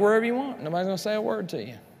and jog wherever you want. Nobody's going to say a word to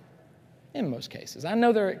you. In most cases. I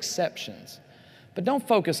know there are exceptions. But don't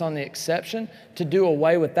focus on the exception to do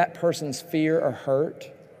away with that person's fear or hurt.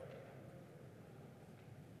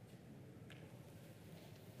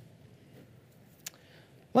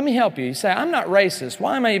 Let me help you. You say, I'm not racist.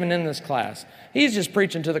 Why am I even in this class? He's just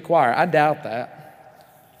preaching to the choir. I doubt that.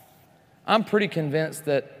 I'm pretty convinced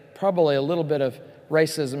that probably a little bit of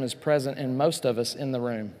racism is present in most of us in the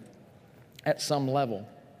room at some level.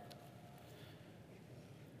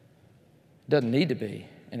 Doesn't need to be.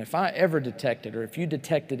 And if I ever detect it, or if you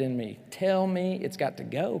detect it in me, tell me it's got to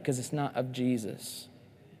go, because it's not of Jesus.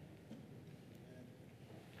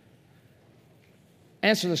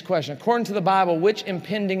 Answer this question. According to the Bible, which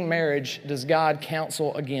impending marriage does God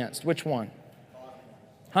counsel against? Which one?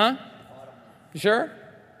 Huh? You sure?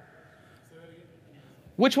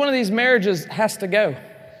 Which one of these marriages has to go?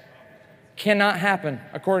 Cannot happen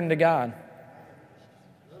according to God.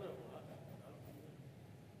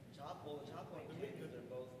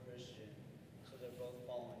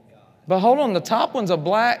 But hold on, the top one's a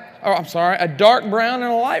dark brown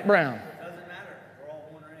and a light brown. Doesn't matter. We're all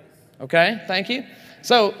one race. Okay, thank you.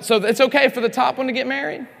 So it's okay for the top one to get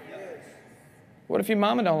married? Yes. What if your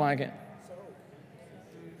mama don't like it?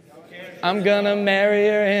 I'm gonna marry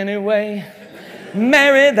her anyway.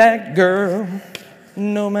 Marry that girl,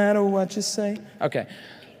 no matter what you say. Okay.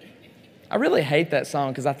 I really hate that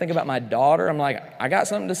song because I think about my daughter. I'm like, I got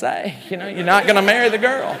something to say. You know, you're not gonna marry the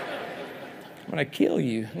girl. I'm going to kill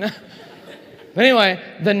you. But anyway,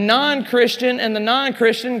 the non-Christian and the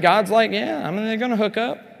non-Christian, God's like, yeah, I mean, they're going to hook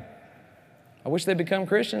up. I wish they become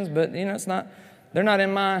Christians, but, you know, they're not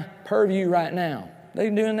in my purview right now. They're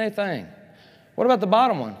doing their thing. What about the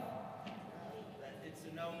bottom one?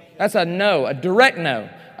 That's a no, a direct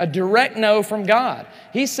no from God.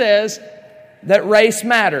 He says that race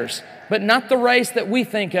matters, but not the race that we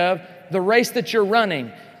think of, the race that you're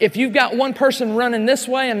running. If you've got one person running this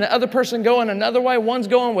way and the other person going another way, one's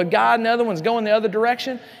going with God and the other one's going the other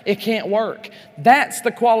direction, it can't work. That's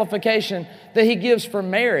the qualification that he gives for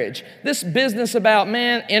marriage. This business about,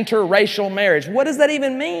 interracial marriage, what does that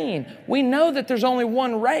even mean? We know that there's only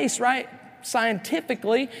one race, right?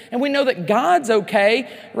 Scientifically, and we know that God's okay,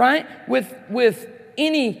 right? With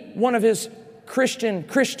any one of his Christian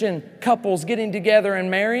couples getting together and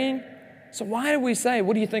marrying. So why do we say,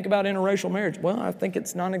 what do you think about interracial marriage? Well, I think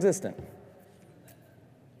it's non-existent.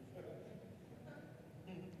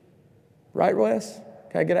 Right, Wes?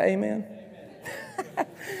 Can I get an amen?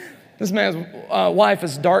 This man's wife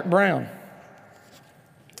is dark brown.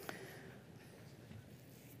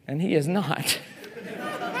 And he is not.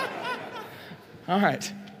 All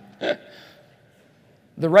right.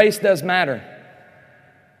 The race does matter.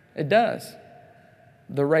 It does.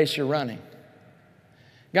 The race you're running.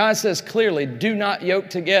 God says clearly, do not yoke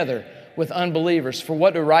together with unbelievers. For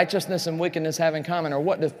what do righteousness and wickedness have in common? Or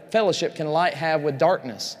what do fellowship can light have with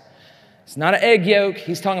darkness? It's not an egg yolk.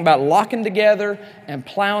 He's talking about locking together and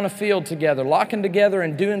plowing a field together. Locking together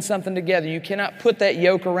and doing something together. You cannot put that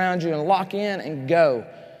yoke around you and lock in and go.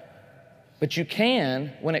 But you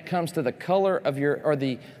can when it comes to the color of or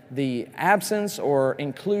the absence or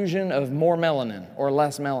inclusion of more melanin or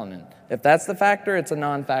less melanin. If that's the factor, it's a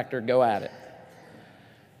non-factor. Go at it.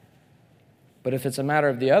 But if it's a matter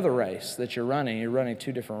of the other race that you're running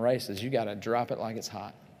two different races, you got to drop it like it's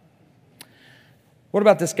hot. What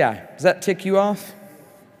about this guy? Does that tick you off?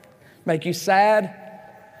 Make you sad?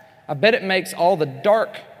 I bet it makes all the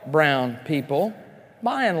dark brown people,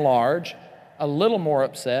 by and large, a little more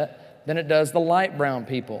upset than it does the light brown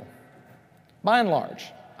people. By and large.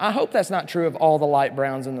 I hope that's not true of all the light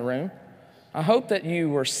browns in the room. I hope that you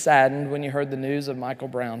were saddened when you heard the news of Michael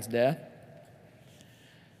Brown's death.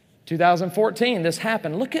 2014, this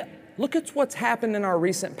happened. Look at what's happened in our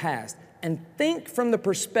recent past and think from the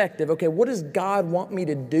perspective, okay, what does God want me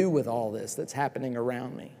to do with all this that's happening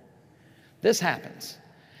around me? This happens.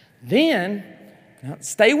 Then, now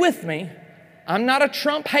stay with me, I'm not a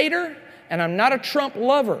Trump hater and I'm not a Trump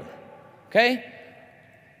lover, okay?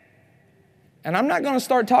 And I'm not going to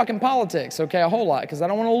start talking politics, okay, a whole lot, because I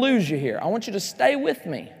don't want to lose you here. I want you to stay with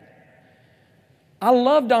me. I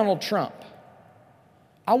love Donald Trump.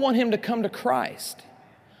 I want him to come to Christ.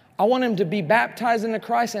 I want him to be baptized into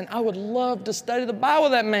Christ, and I would love to study the Bible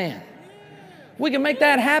with that man. If we can make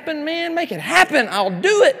that happen, man, make it happen. I'll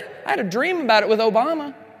do it. I had a dream about it with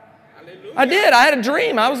Obama. I did. I had a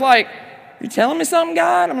dream. I was like, you telling me something,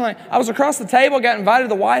 God? I'm like, I was across the table, got invited to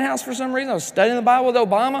the White House for some reason. I was studying the Bible with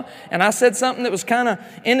Obama, and I said something that was kind of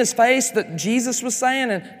in his face that Jesus was saying,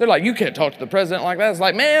 and they're like, you can't talk to the president like that. It's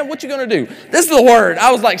like, man, what you going to do? This is the word.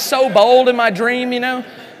 I was like so bold in my dream, you know.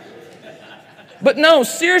 But no,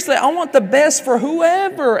 seriously, I want the best for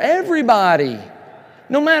whoever, everybody.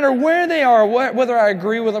 No matter where they are, whether I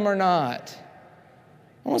agree with them or not.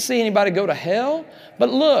 I don't see anybody go to hell. But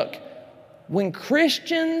look, when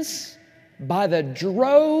Christians by the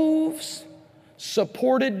droves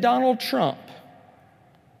supported Donald Trump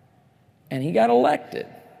and he got elected,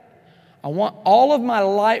 I want all of my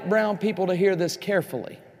light brown people to hear this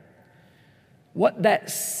carefully. What that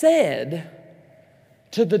said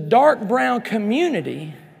to the dark brown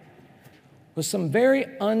community was some very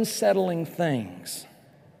unsettling things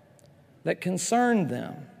that concerned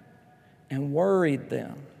them and worried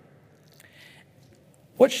them.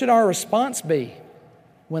 What should our response be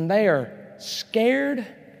when they are scared,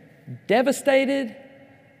 devastated,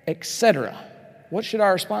 etc.? What should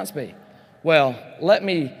our response be? Well, let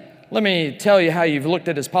me tell you how you've looked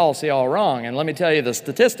at his policy all wrong, and let me tell you the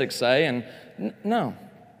statistics say, and no,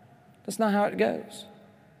 that's not how it goes.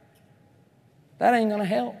 That ain't going to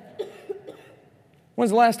help.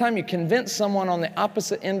 When's the last time you convinced someone on the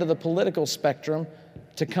opposite end of the political spectrum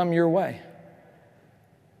to come your way?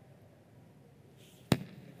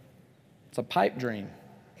 It's a pipe dream.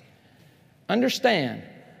 Understand,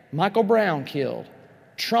 Michael Brown killed,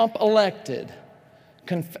 Trump elected,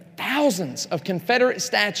 thousands of Confederate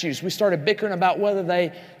statues. We started bickering about whether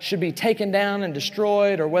they should be taken down and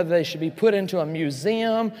destroyed or whether they should be put into a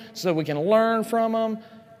museum so we can learn from them.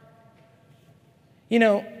 You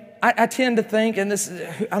know, I tend to think, and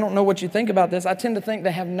I don't know what you think about this, I tend to think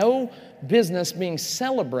they have no business being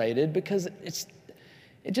celebrated because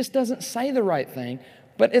it just doesn't say the right thing.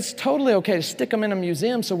 But it's totally okay to stick them in a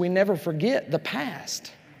museum so we never forget the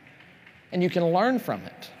past. And you can learn from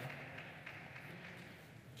it.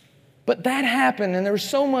 But that happened, and there was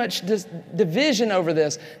so much division over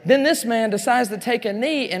this. Then this man decides to take a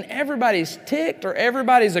knee, and everybody's ticked or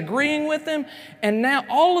everybody's agreeing with him. And now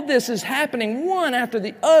all of this is happening one after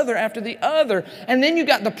the other after the other. And then you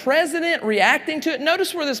got the president reacting to it.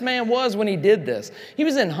 Notice where this man was when he did this. He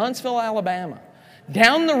was in Huntsville, Alabama.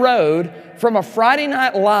 Down the road from a Friday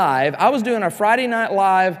Night Live, I was doing a Friday Night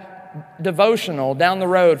Live devotional down the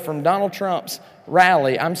road from Donald Trump's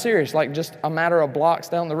rally. I'm serious, like just a matter of blocks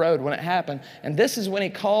down the road when it happened. And this is when he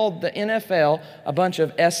called the NFL a bunch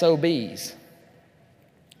of SOBs.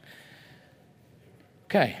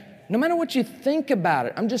 Okay, no matter what you think about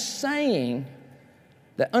it, I'm just saying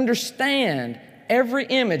that understand every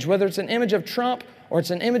image, whether it's an image of Trump or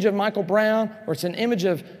it's an image of Michael Brown or it's an image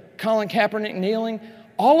of Colin Kaepernick kneeling,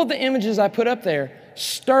 all of the images I put up there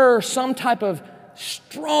stir some type of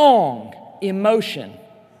strong emotion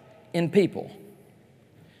in people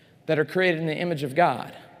that are created in the image of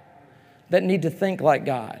God, that need to think like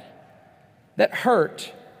God, that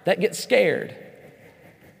hurt, that get scared.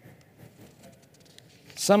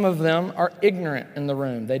 Some of them are ignorant in the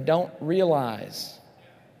room. They don't realize.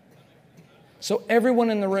 So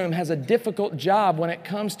everyone in the room has a difficult job when it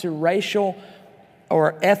comes to racial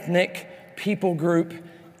or ethnic people group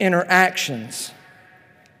interactions.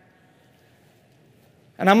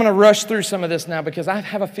 And I'm going to rush through some of this now because I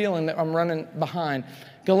have a feeling that I'm running behind.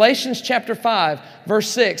 Galatians chapter 5, verse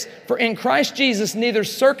 6, for in Christ Jesus neither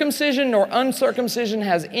circumcision nor uncircumcision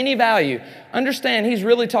has any value. Understand, he's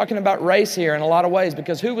really talking about race here in a lot of ways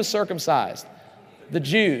because who was circumcised? The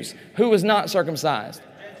Jews. Who was not circumcised?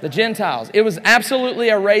 The Gentiles. It was absolutely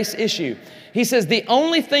a race issue. He says the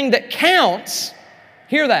only thing that counts,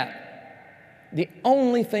 hear that, the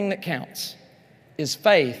only thing that counts is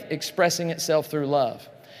faith expressing itself through love.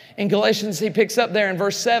 In Galatians, he picks up there in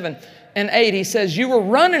verse 7 and 8, he says, you were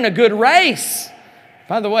running a good race.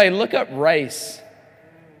 By the way, look up race.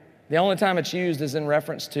 The only time it's used is in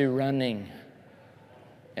reference to running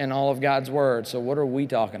in all of God's word. So what are we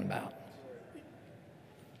talking about?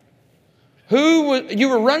 You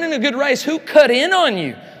were running a good race. Who cut in on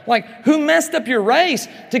you? Like, who messed up your race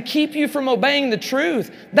to keep you from obeying the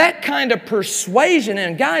truth? That kind of persuasion,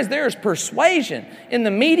 and guys, there's persuasion in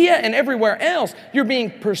the media and everywhere else. You're being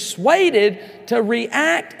persuaded to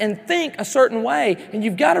react and think a certain way, and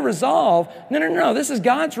you've got to resolve, no, this is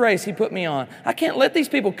God's race He put me on. I can't let these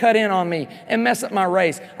people cut in on me and mess up my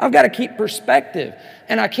race. I've got to keep perspective,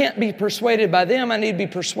 and I can't be persuaded by them. I need to be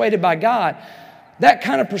persuaded by God. That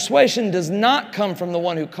kind of persuasion does not come from the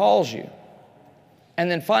one who calls you. And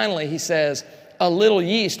then finally, he says, a little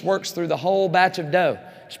yeast works through the whole batch of dough.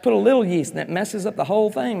 Just put a little yeast and it messes up the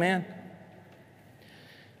whole thing, man.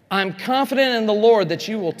 I'm confident in the Lord that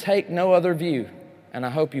you will take no other view, and I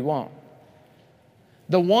hope you won't.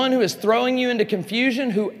 The one who is throwing you into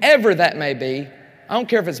confusion, whoever that may be, I don't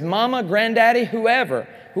care if it's mama, granddaddy, whoever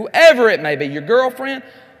it may be, your girlfriend,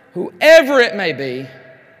 whoever it may be,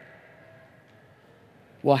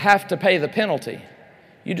 will have to pay the penalty.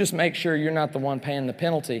 You just make sure you're not the one paying the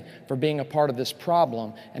penalty for being a part of this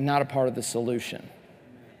problem and not a part of the solution.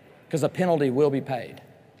 Because a penalty will be paid.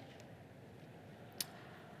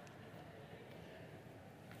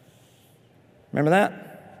 Remember that?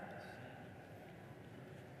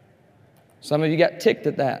 Some of you got ticked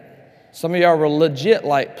at that. Some of y'all were legit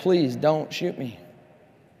like, please don't shoot me.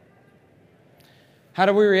 How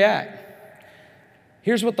do we react?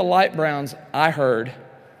 Here's what the light browns I heard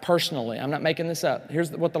personally. I'm not making this up.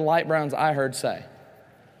 Here's what the light browns I heard say.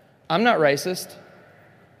 I'm not racist.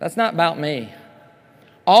 That's not about me.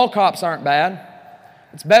 All cops aren't bad.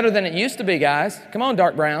 It's better than it used to be, guys. Come on,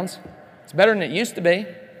 dark browns. It's better than it used to be.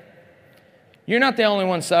 You're not the only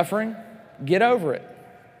one suffering. Get over it.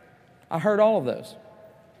 I heard all of those.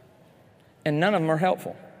 And none of them are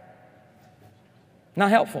helpful. Not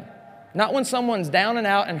helpful. Not when someone's down and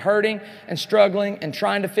out and hurting and struggling and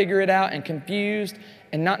trying to figure it out and confused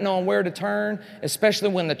and not knowing where to turn, especially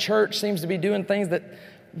when the church seems to be doing things that,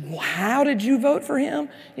 how did you vote for him?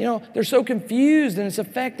 You know, they're so confused and it's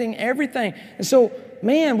affecting everything. And so,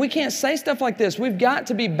 man, we can't say stuff like this. We've got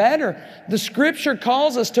to be better. The scripture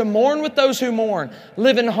calls us to mourn with those who mourn,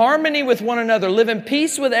 live in harmony with one another, live in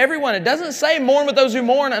peace with everyone. It doesn't say mourn with those who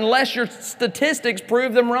mourn unless your statistics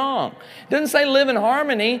prove them wrong. It doesn't say live in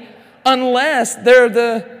harmony unless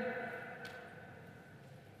they're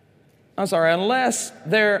unless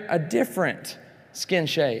they're a different skin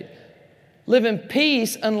shade. Live in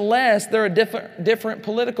peace unless they're a different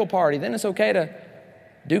political party. Then it's okay to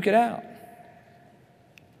duke it out.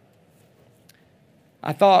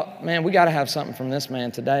 I thought, man, we got to have something from this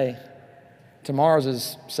man today. Tomorrow's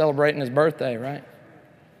is celebrating his birthday, right?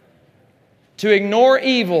 To ignore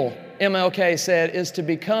evil, MLK said, is to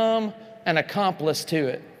become an accomplice to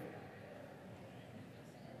it.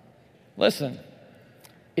 Listen,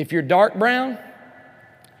 if you're dark brown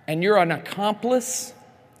and you're an accomplice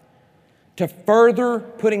to further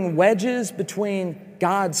putting wedges between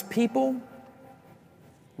God's people,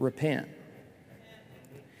 repent.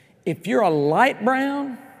 If you're a light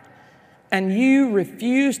brown and you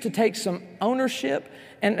refuse to take some ownership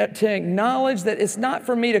and to acknowledge that it's not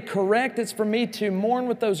for me to correct, it's for me to mourn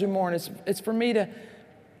with those who mourn. It's for me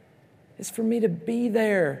to be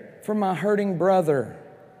there for my hurting brother.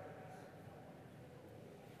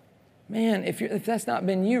 Man, if that's not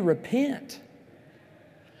been you, repent.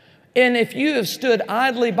 And if you have stood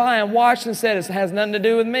idly by and watched and said it has nothing to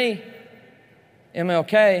do with me,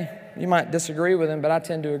 MLK, you might disagree with him, but I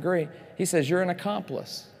tend to agree. He says you're an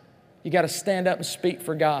accomplice. You got to stand up and speak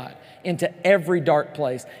for God into every dark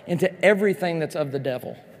place, into everything that's of the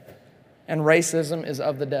devil. And racism is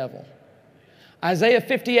of the devil. Isaiah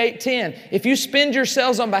 58:10, if you spend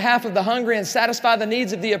yourselves on behalf of the hungry and satisfy the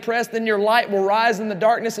needs of the oppressed, then your light will rise in the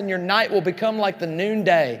darkness and your night will become like the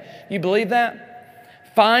noonday. You believe that?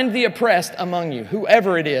 Find the oppressed among you,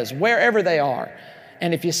 whoever it is, wherever they are.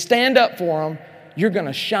 And if you stand up for them, you're going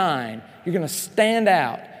to shine. You're going to stand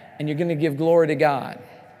out and you're going to give glory to God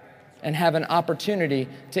and have an opportunity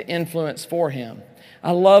to influence for Him.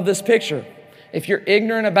 I love this picture. If you're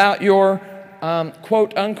ignorant about your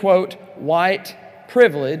quote unquote white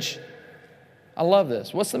privilege, I love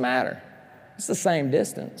this. What's the matter? It's the same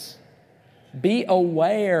distance. Be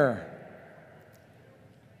aware.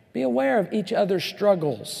 Be aware of each other's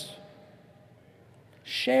struggles.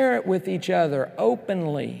 Share it with each other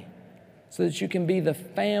openly so that you can be the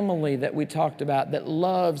family that we talked about that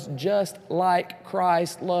loves just like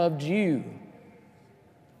Christ loved you.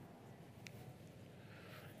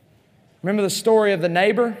 Remember the story of the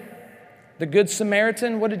neighbor, the Good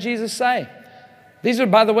Samaritan? What did Jesus say? These are,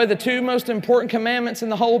 by the way, the two most important commandments in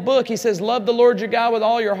the whole book. He says, love the Lord your God with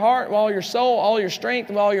all your heart, with all your soul, all your strength,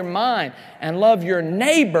 with all your mind, and love your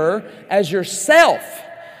neighbor as yourself.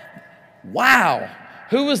 Wow.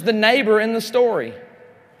 Who was the neighbor in the story?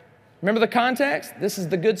 Remember the context? This is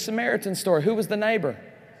the Good Samaritan story. Who was the neighbor?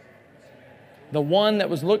 The one that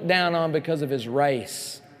was looked down on because of his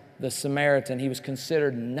race, the Samaritan. He was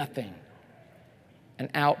considered nothing, an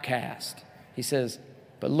outcast. He says,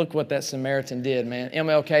 but look what that Samaritan did, man.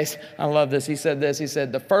 MLK, I love this. He said this. He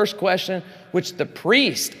said, the first question which the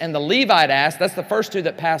priest and the Levite asked, that's the first two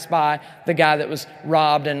that passed by, the guy that was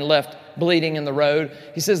robbed and left bleeding in the road.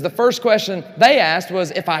 He says, the first question they asked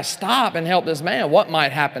was, if I stop and help this man, what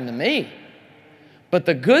might happen to me? But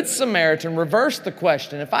the Good Samaritan reversed the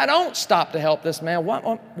question. If I don't stop to help this man,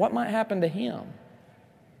 what might happen to him?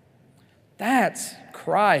 That's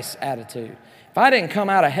Christ's attitude. If I didn't come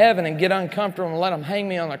out of heaven and get uncomfortable and let them hang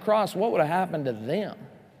me on the cross, what would have happened to them?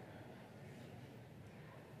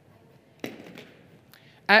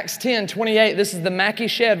 Acts 10:28, this is the Macky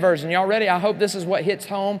Shed version. Y'all ready? I hope this is what hits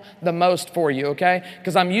home the most for you, okay?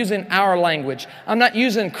 Because I'm using our language. I'm not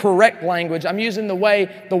using correct language. I'm using the way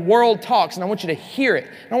the world talks, and I want you to hear it.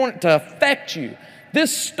 I want it to affect you.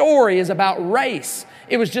 This story is about race.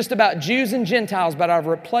 It was just about Jews and Gentiles, but I've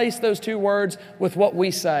replaced those two words with what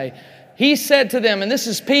we say. He said to them, and this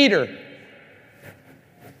is Peter,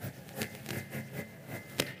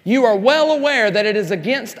 "You are well aware that it is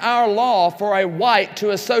against our law for a white to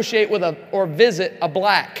associate with or visit a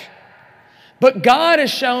black. But God has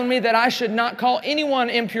shown me that I should not call anyone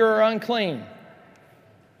impure or unclean."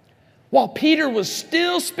 While Peter was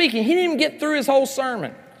still speaking, he didn't even get through his whole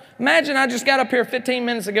sermon. Imagine I just got up here 15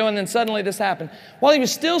 minutes ago and then suddenly this happened. While he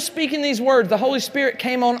was still speaking these words, the Holy Spirit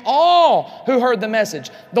came on all who heard the message.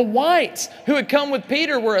 The whites who had come with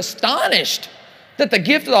Peter were astonished that the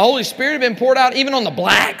gift of the Holy Spirit had been poured out even on the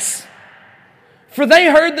blacks. For they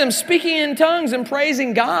heard them speaking in tongues and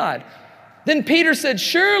praising God. Then Peter said,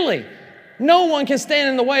 "Surely no one can stand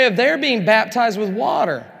in the way of their being baptized with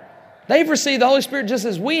water. They've received the Holy Spirit just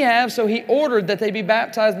as we have, so he ordered that they be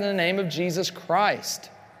baptized in the name of Jesus Christ."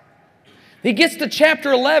 He gets to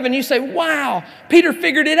chapter 11, you say, wow, Peter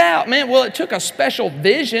figured it out, man. Well, it took a special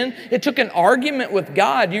vision. It took an argument with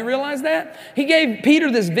God. Do you realize that? He gave Peter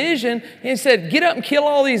this vision. And he said, get up and kill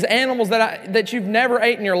all these animals that you've never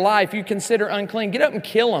ate in your life, you consider unclean. Get up and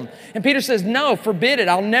kill them. And Peter says, no, forbid it.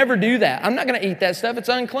 I'll never do that. I'm not going to eat that stuff. It's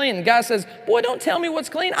unclean. And the guy says, boy, don't tell me what's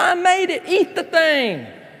clean. I made it. Eat the thing.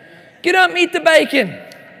 Get up and eat the bacon.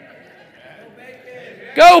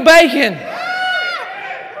 Go bacon.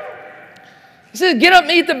 He says, get up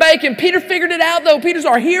and eat the bacon. Peter figured it out, though. Peter's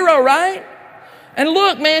our hero, right? And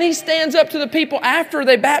look, man, he stands up to the people after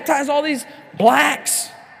they baptize all these blacks.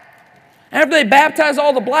 After they baptize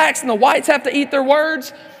all the blacks and the whites have to eat their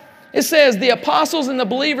words, it says, the apostles and the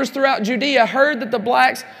believers throughout Judea heard that the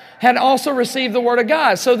blacks had also received the word of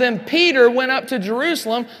God. So then Peter went up to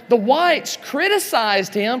Jerusalem. The whites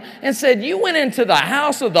criticized him and said, you went into the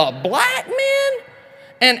house of the black men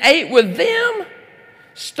and ate with them?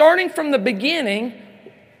 Starting from the beginning,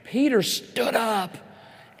 Peter stood up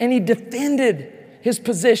and he defended his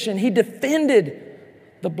position. He defended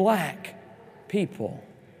the black people,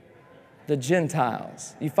 the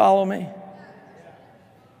Gentiles. You follow me?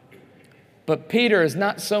 But Peter is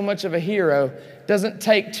not so much of a hero. Doesn't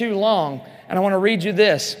take too long. And I want to read you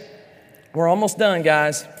this. We're almost done,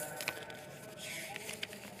 guys.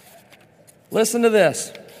 Listen to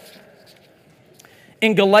this.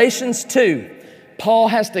 In Galatians 2, Paul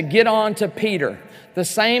has to get on to Peter, the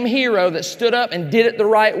same hero that stood up and did it the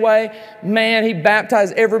right way. Man, he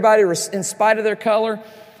baptized everybody in spite of their color,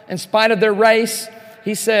 in spite of their race.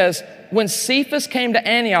 He says, when Cephas came to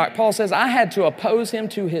Antioch, Paul says, I had to oppose him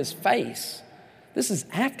to his face. This is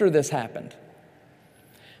after this happened.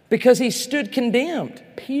 Because he stood condemned.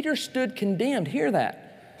 Peter stood condemned. Hear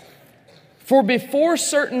that. For before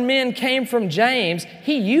certain men came from James,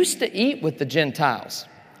 he used to eat with the Gentiles.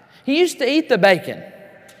 He used to eat the bacon.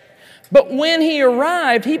 But when he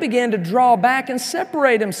arrived, he began to draw back and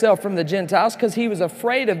separate himself from the Gentiles because he was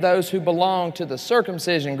afraid of those who belonged to the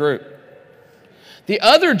circumcision group. The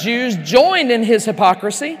other Jews joined in his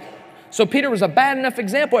hypocrisy. So Peter was a bad enough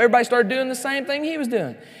example. Everybody started doing the same thing he was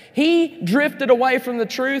doing. He drifted away from the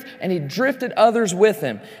truth and he drifted others with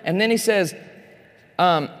him. And then he says,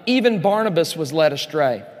 even Barnabas was led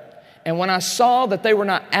astray. And when I saw that they were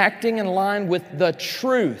not acting in line with the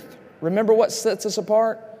truth, remember what sets us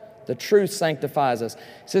apart? The truth sanctifies us. It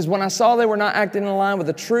says, when I saw they were not acting in line with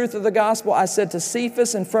the truth of the gospel, I said to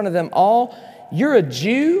Cephas in front of them all, you're a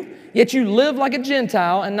Jew, yet you live like a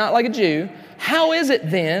Gentile and not like a Jew. How is it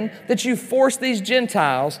then that you force these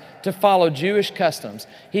Gentiles to follow Jewish customs?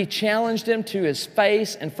 He challenged him to his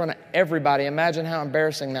face in front of everybody. Imagine how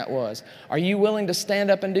embarrassing that was. Are you willing to stand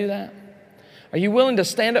up and do that? Are you willing to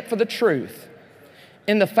stand up for the truth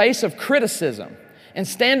in the face of criticism and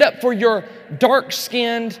stand up for your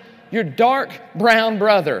dark-skinned, your dark brown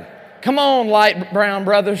brother? Come on, light brown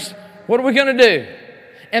brothers. What are we going to do?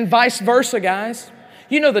 And vice versa, guys.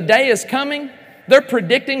 You know the day is coming. They're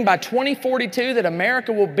predicting by 2042 that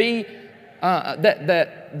America will be,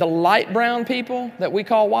 that the light brown people that we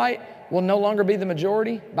call white will no longer be the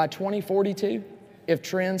majority by 2042 if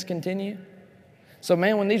trends continue. So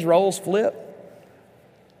man, when these roles flip,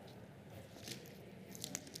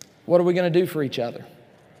 what are we going to do for each other?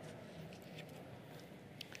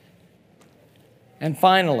 And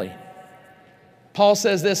finally, Paul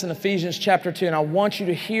says this in Ephesians chapter 2, and I want you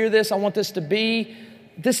to hear this. I want this to be,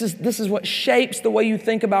 this is what shapes the way you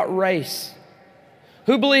think about race.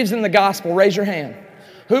 Who believes in the gospel? Raise your hand.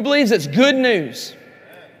 Who believes it's good news?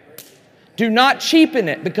 Do not cheapen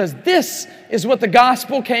it, because this is what the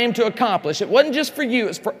gospel came to accomplish. It wasn't just for you,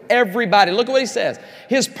 it's for everybody. Look at what he says.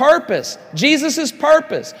 His purpose, Jesus'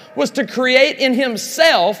 purpose, was to create in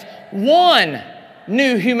himself one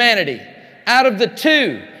new humanity out of the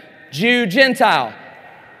two, Jew, Gentile.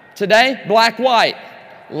 Today, black, white,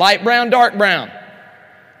 light brown, dark brown.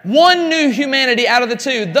 One new humanity out of the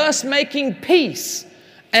two, thus making peace,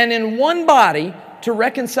 and in one body to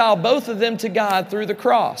reconcile both of them to God through the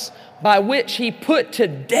cross, by which he put to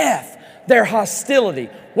death their hostility.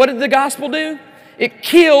 What did the gospel do? It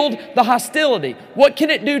killed the hostility. What can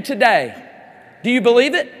it do today? Do you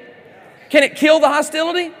believe it? Can it kill the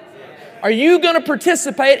hostility? Are you going to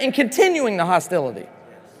participate in continuing the hostility?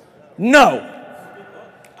 No.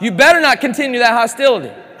 You better not continue that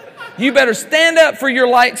hostility. You better stand up for your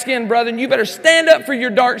light-skinned brother, and you better stand up for your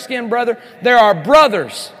dark-skinned brother. There are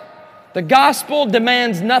brothers. The gospel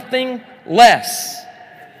demands nothing less.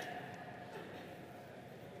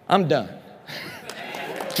 I'm done.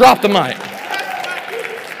 Drop the mic.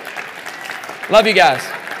 Love you guys.